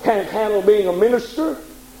 I can't handle being a minister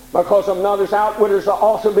because I'm not as outward as I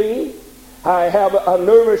ought to be. I have a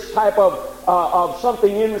nervous type of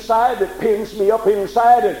something inside that pins me up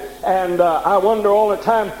inside, and I wonder all the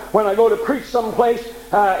time when I go to preach someplace,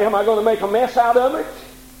 am I going to make a mess out of it?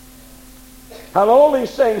 And all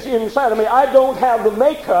these things inside of me, I don't have the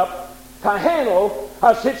makeup to handle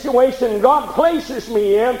a situation God places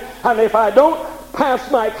me in, and if I don't pass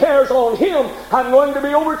my cares on Him, I'm going to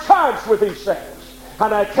be overcharged with these things.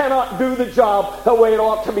 And I cannot do the job the way it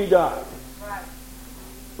ought to be done. Right.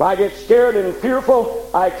 If I get scared and fearful,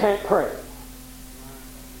 I can't pray.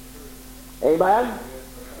 Amen?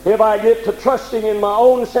 If I get to trusting in my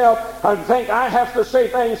own self and think I have to say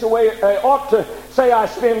things the way I ought to say, I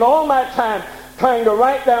spend all my time trying to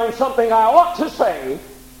write down something I ought to say,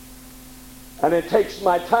 and it takes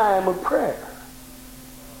my time of prayer.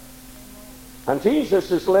 And Jesus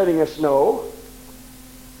is letting us know,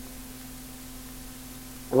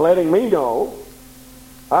 and letting me know,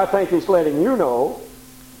 I think He's letting you know,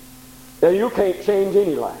 that you can't change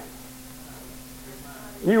any life.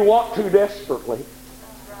 You want to desperately.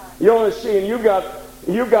 You only see, and you've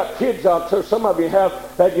got kids out there, some of you have,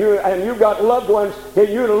 and you've got loved ones that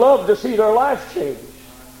you'd love to see their lives change.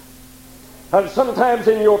 And sometimes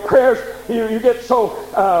in your prayers, you get so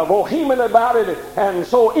vehement about it and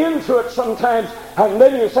so into it sometimes, and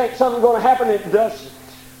then you think something's going to happen, it doesn't.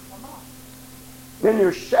 Then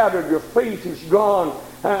you're shattered, your faith is gone,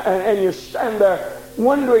 and you stand there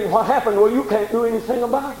wondering what happened. Well, you can't do anything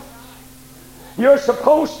about it. You're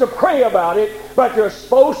supposed to pray about it, but you're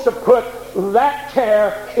supposed to put that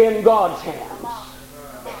care in God's hands.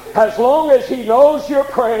 As long as He knows you're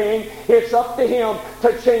praying, it's up to Him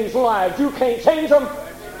to change lives. You can't change them.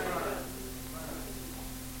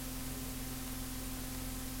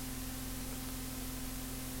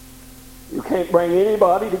 You can't bring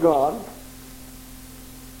anybody to God.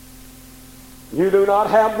 You do not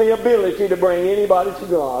have the ability to bring anybody to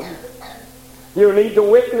God. You need to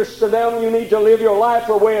witness to them. You need to live your life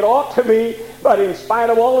the way it ought to be. But in spite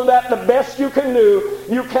of all of that, the best you can do,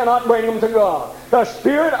 you cannot bring them to God. The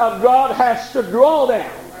Spirit of God has to draw them.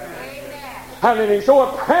 And then it's your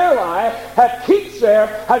prayer life that keeps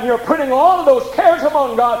there, and you're putting all of those cares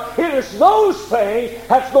upon God. It is those things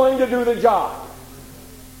that's going to do the job.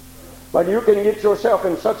 But you can get yourself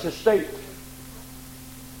in such a state,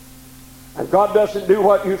 and God doesn't do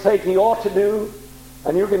what you think He ought to do,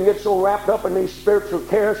 and you can get so wrapped up in these spiritual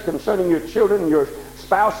cares concerning your children, your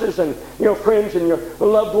spouses, and your friends, and your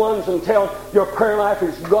loved ones, until your prayer life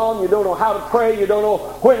is gone. You don't know how to pray. You don't know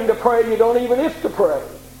when to pray. You don't even if to pray.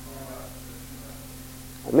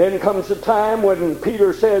 And then comes the time when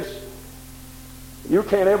Peter says, you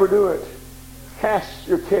can't ever do it. Cast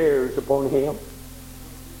your cares upon Him.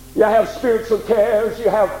 You have spiritual cares.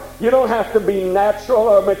 You don't have to be natural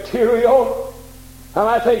or material. And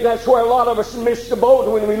I think that's where a lot of us miss the boat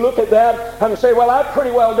when we look at that and say, well, I've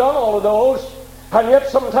pretty well done all of those. And yet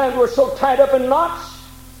sometimes we're so tied up in knots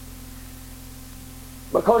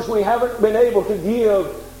because we haven't been able to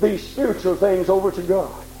give these spiritual things over to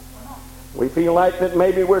God. We feel like that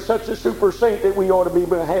maybe we're such a super saint that we ought to be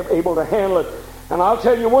able to handle it. And I'll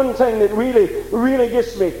tell you one thing that really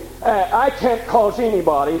gets me. I can't cause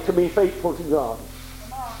anybody to be faithful to God.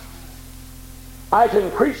 I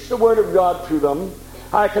can preach the Word of God to them.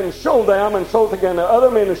 I can show them, and so can the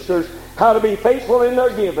other ministers, how to be faithful in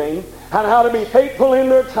their giving, and how to be faithful in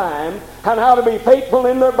their time, and how to be faithful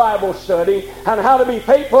in their Bible study, and how to be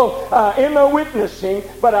faithful in their witnessing,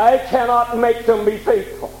 but I cannot make them be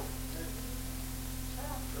faithful.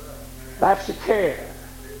 That's the care.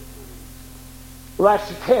 That's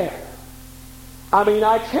the care. I mean,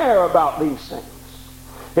 I care about these things.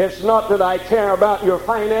 It's not that I care about your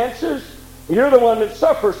finances. You're the one that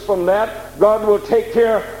suffers from that. God will take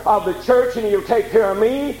care of the church, and He'll take care of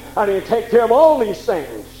me, and He'll take care of all these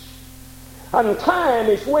things. And time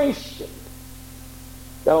is wasted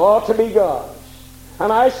that ought to be God's.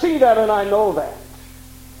 And I see that, and I know that.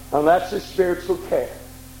 And that's the spiritual care.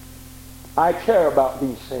 I care about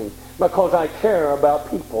these things because I care about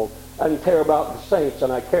people and care about the saints,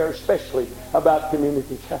 and I care especially about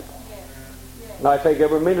Community Chapel. And I think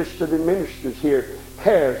every minister that ministers here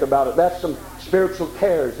cares about it. That's some spiritual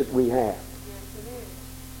cares that we have.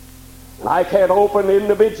 And I can't open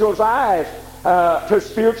individuals' eyes to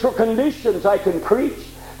spiritual conditions. I can preach.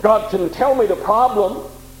 God can tell me the problem.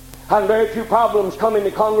 And very few problems come in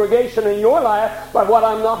the congregation in your life by what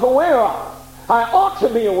I'm not aware of. I ought to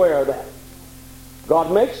be aware of that.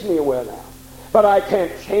 God makes me aware of that. But I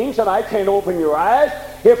can't change that. I can't open your eyes.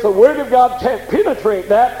 If the Word of God can't penetrate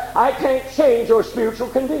that, I can't change your spiritual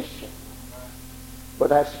condition.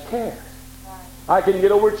 But that's care. I can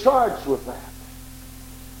get overcharged with that.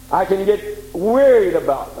 I can get worried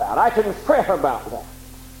about that. I can fret about that.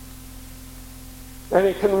 And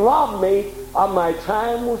it can rob me of my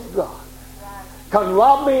time with God. Can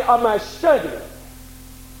rob me of my study.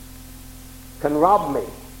 Can rob me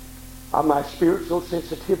of my spiritual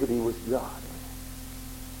sensitivity with God.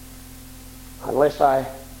 Unless I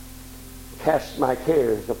cast my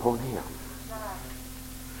cares upon Him.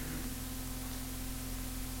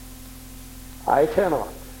 I cannot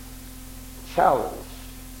challenge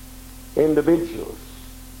individuals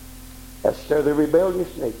as to their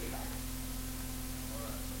rebellious nature.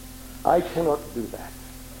 I cannot do that.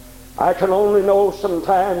 I can only know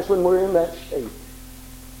sometimes when we're in that state.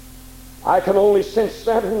 I can only sense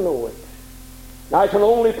that and know it. I can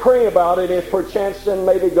only pray about it if perchance then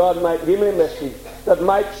maybe God might give me a message that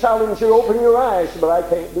might challenge you to open your eyes, but I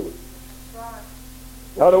can't do it.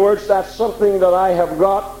 In other words, that's something that I have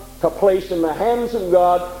got to place in the hands of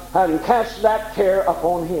God and cast that care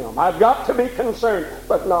upon Him. I've got to be concerned,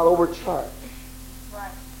 but not overcharged.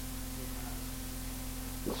 Right.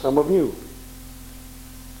 And some of you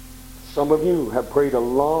have prayed a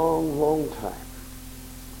long, long time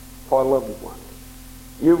for a loved one.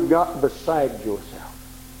 You've got beside yourself.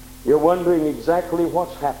 You're wondering exactly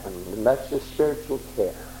what's happened, and that's the spiritual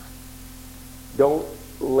care. Don't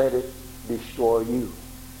let it destroy you.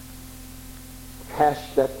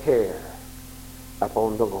 Cast that care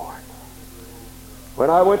upon the Lord.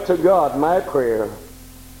 When I went to God, my prayer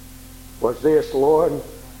was this: Lord,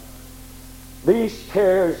 these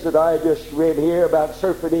cares that I just read here about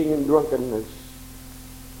surfeiting and drunkenness,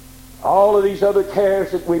 all of these other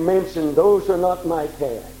cares that we mentioned, those are not my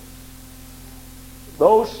cares.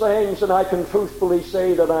 Those things, and I can truthfully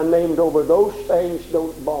say that I named over, those things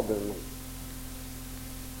don't bother me.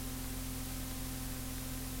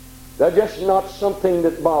 They're just not something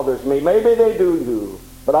that bothers me. Maybe they do you,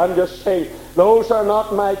 but I'm just saying those are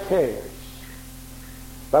not my cares.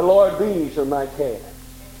 But Lord, these are my cares.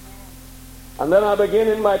 And then I begin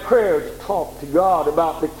in my prayer to talk to God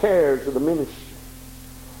about the cares of the ministry,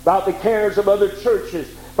 about the cares of other churches,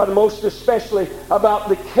 but most especially about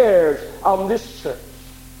the cares of this church,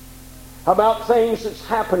 about things that's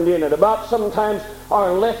happened in it, about sometimes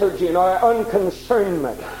our lethargy and our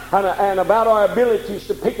unconcernment, and about our abilities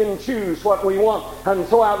to pick and choose what we want and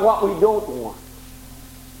throw out what we don't want,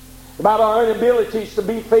 about our inabilities to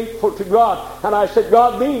be faithful to God. And I said,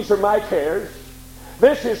 God, these are my cares.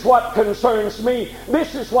 This is what concerns me.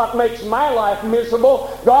 This is what makes my life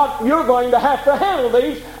miserable. God, you're going to have to handle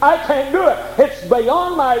these. I can't do it. It's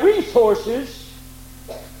beyond my resources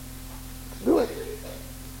to do it.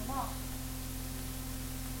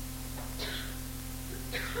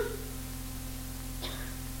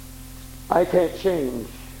 I can't change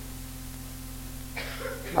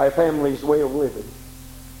my family's way of living.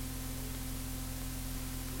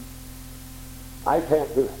 I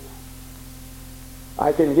can't do it.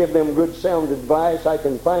 I can give them good sound advice. I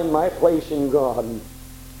can find my place in God.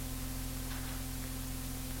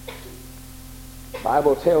 The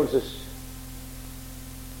Bible tells us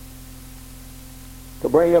to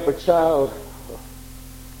bring up a child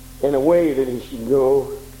in a way that he should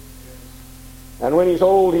go, and when he's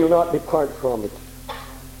old, he'll not depart from it.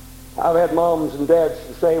 I've had moms and dads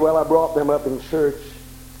to say, well, I brought them up in church,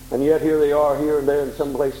 And yet here they are, here and there and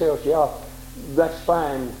someplace else. Yeah, that's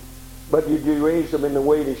fine. But did you raise them in the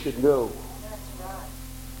way they should go? That's right.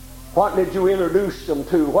 What did you introduce them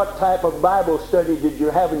to? What type of Bible study did you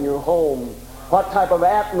have in your home? What type of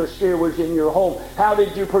atmosphere was in your home? How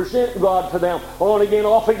did you present God to them? On again,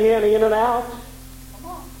 off again, in and out?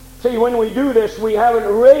 See, when we do this, we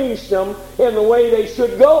haven't raised them in the way they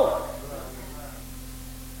should go.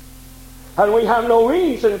 And we have no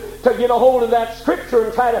reason to get a hold of that scripture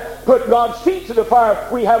and try to put God's feet to the fire.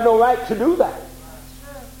 We have no right to do that.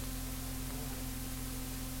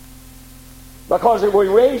 Because if we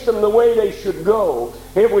raise them the way they should go,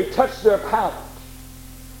 if we touch their palate,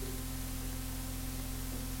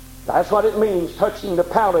 that's what it means, touching the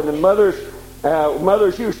palate. And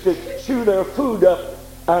mothers used to chew their food up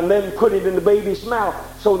and then put it in the baby's mouth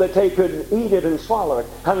so that they could eat it and swallow it.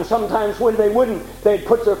 And sometimes when they wouldn't, they'd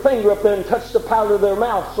put their finger up there and touch the palate of their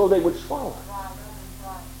mouth so they would swallow it.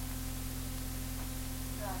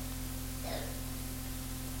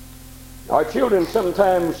 Our children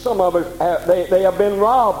sometimes, some of us, they have been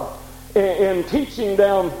robbed in teaching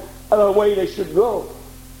them the way they should go.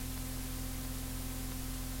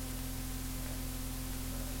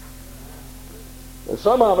 And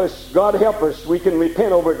some of us, God help us, we can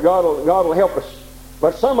repent over it, God will help us.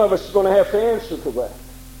 But some of us are going to have to answer for that.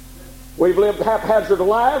 We've lived haphazard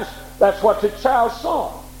lives. That's what the child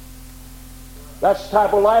saw. That's the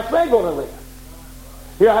type of life they're going to live.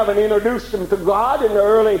 You haven't introduced them to God in their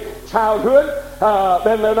early childhood,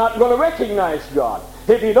 then they're not going to recognize God.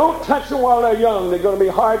 If you don't touch them while they're young, they're going to be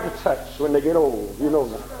hard to touch when they get old. You know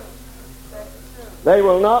that. They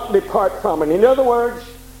will not depart from it. In other words,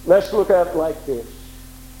 let's look at it like this.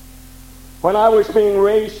 When I was being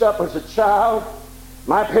raised up as a child,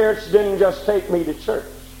 my parents didn't just take me to church.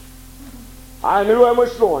 I knew I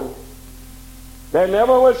was going. There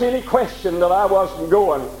never was any question that I wasn't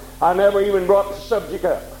going. I never even brought the subject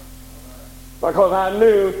up. Because I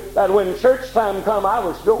knew that when church time come, I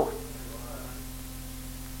was going.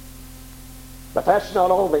 But that's not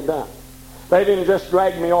all they done. They didn't just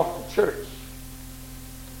drag me off to church.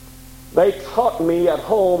 They taught me at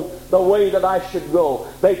home the way that I should go.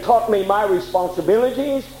 They taught me my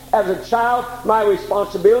responsibilities as a child, my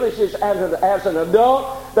responsibilities as an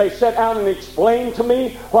adult. They sat down and explained to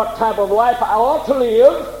me what type of life I ought to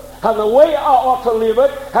live and the way I ought to live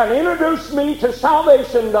it, and introduced me to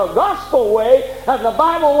salvation the gospel way and the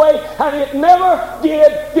Bible way, and it never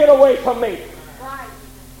did get away from me. Right.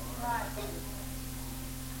 Right.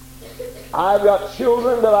 I've got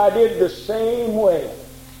children that I did the same way.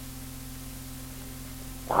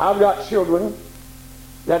 I've got children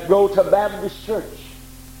that go to Baptist church,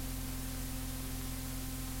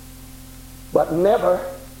 but never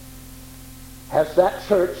has that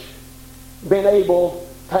church been able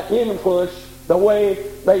to influence the way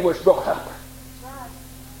they was brought up.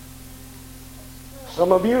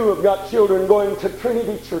 Some of you have got children going to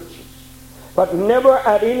Trinity churches, but never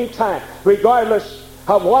at any time, regardless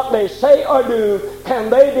of what they say or do, can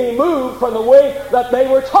they be moved from the way that they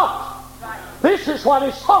were taught. This is what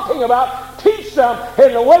he's talking about. Teach them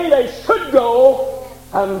in the way they should go,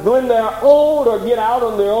 and when they're old or get out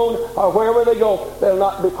on their own or wherever they go, they'll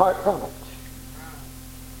not depart from it.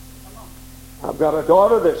 I've got a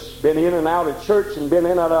daughter that's been in and out of church and been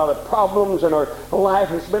in and out of problems, and her life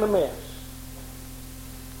has been a mess.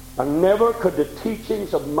 And never could the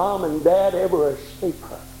teachings of Mom and Dad ever escape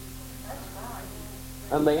her.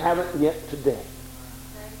 And they haven't yet today.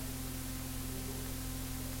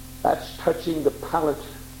 That's touching the palate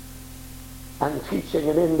and teaching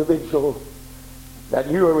an individual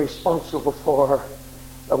that you are responsible for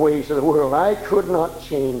the ways of the world. I could not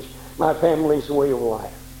change my family's way of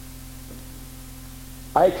life.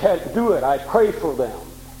 I can't do it. I pray for them.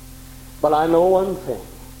 But I know one thing.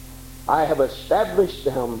 I have established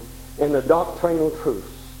them in the doctrinal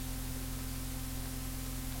truths.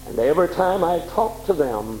 And every time I talk to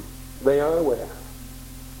them, they are aware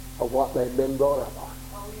of what they've been brought up on.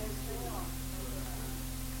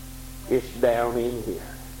 It's down in here.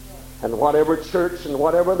 And whatever church and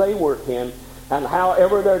whatever they work in, and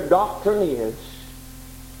however their doctrine is,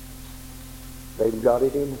 they've got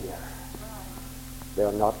it in here.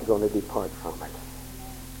 They're not going to depart from it.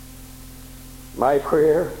 My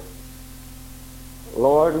prayer,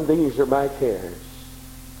 Lord, these are my cares.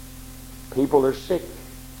 People are sick,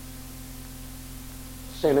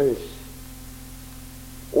 sinners,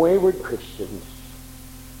 wayward Christians,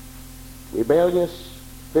 rebellious,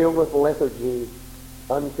 filled with lethargy,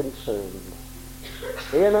 unconcerned,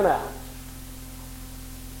 in and out.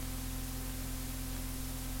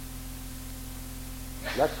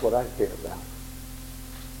 That's what I care about.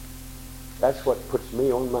 That's what puts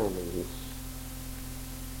me on my knees.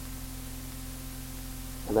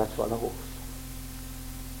 And that's what I hope.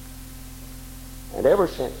 And ever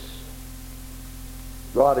since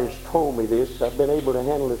God has told me this, I've been able to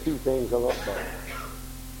handle a few things a lot better.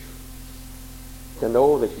 To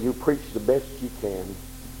know that you preach the best you can.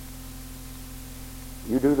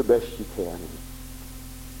 You do the best you can.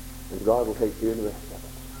 And God will take you in the rest of it.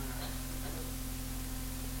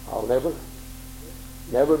 I'll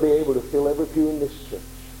never be able to fill every pew in this church.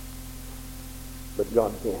 But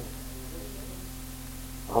God can.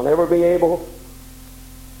 I'll never be able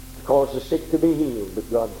to cause the sick to be healed, but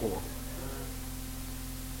God can.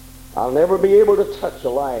 I'll never be able to touch a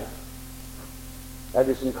life that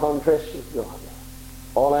is in contrast with God.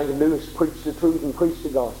 All I can do is preach the truth and preach the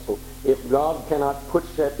gospel. If God cannot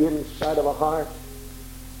put that inside of a heart,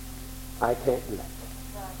 I can't do it.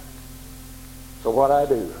 So what I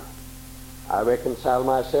do, I reconcile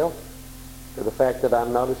myself to the fact that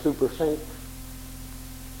I'm not a super saint.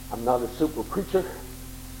 I'm not a super preacher.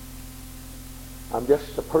 I'm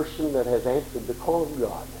just a person that has answered the call of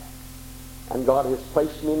God. And God has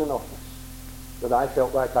placed me in an office that I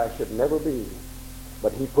felt like I should never be.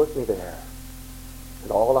 But He put me there.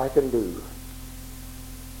 And all I can do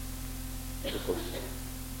is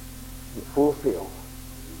fulfill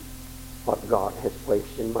what God has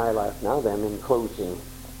placed in my life. Now then, in closing,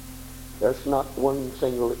 there's not one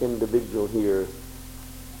single individual here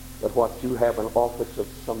but what you have an office of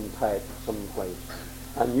some type, someplace.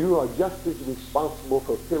 And you are just as responsible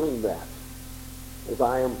for filling that as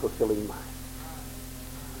I am for filling mine.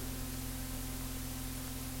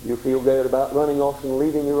 You feel good about running off and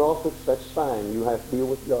leaving your office? That's fine. You have to deal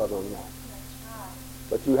with God on that.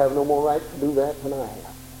 But you have no more right to do that than I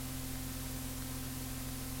have.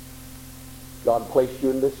 God placed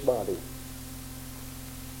you in this body.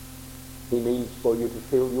 He means for you to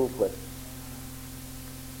fill your place.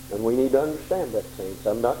 And we need to understand that, saints.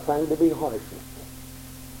 I'm not trying to be harsh with you.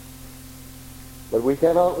 But we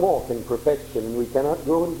cannot walk in perfection, and we cannot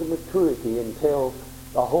grow into maturity until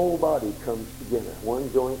the whole body comes together,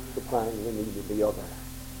 one joint supplying the need of the other.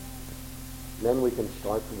 And then we can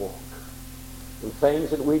start to walk. And things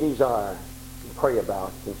that we desire and pray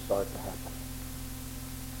about can start to happen.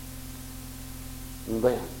 And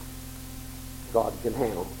then God can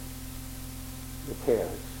handle the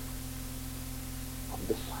cares of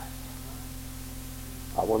this life.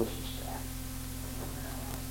 I want us to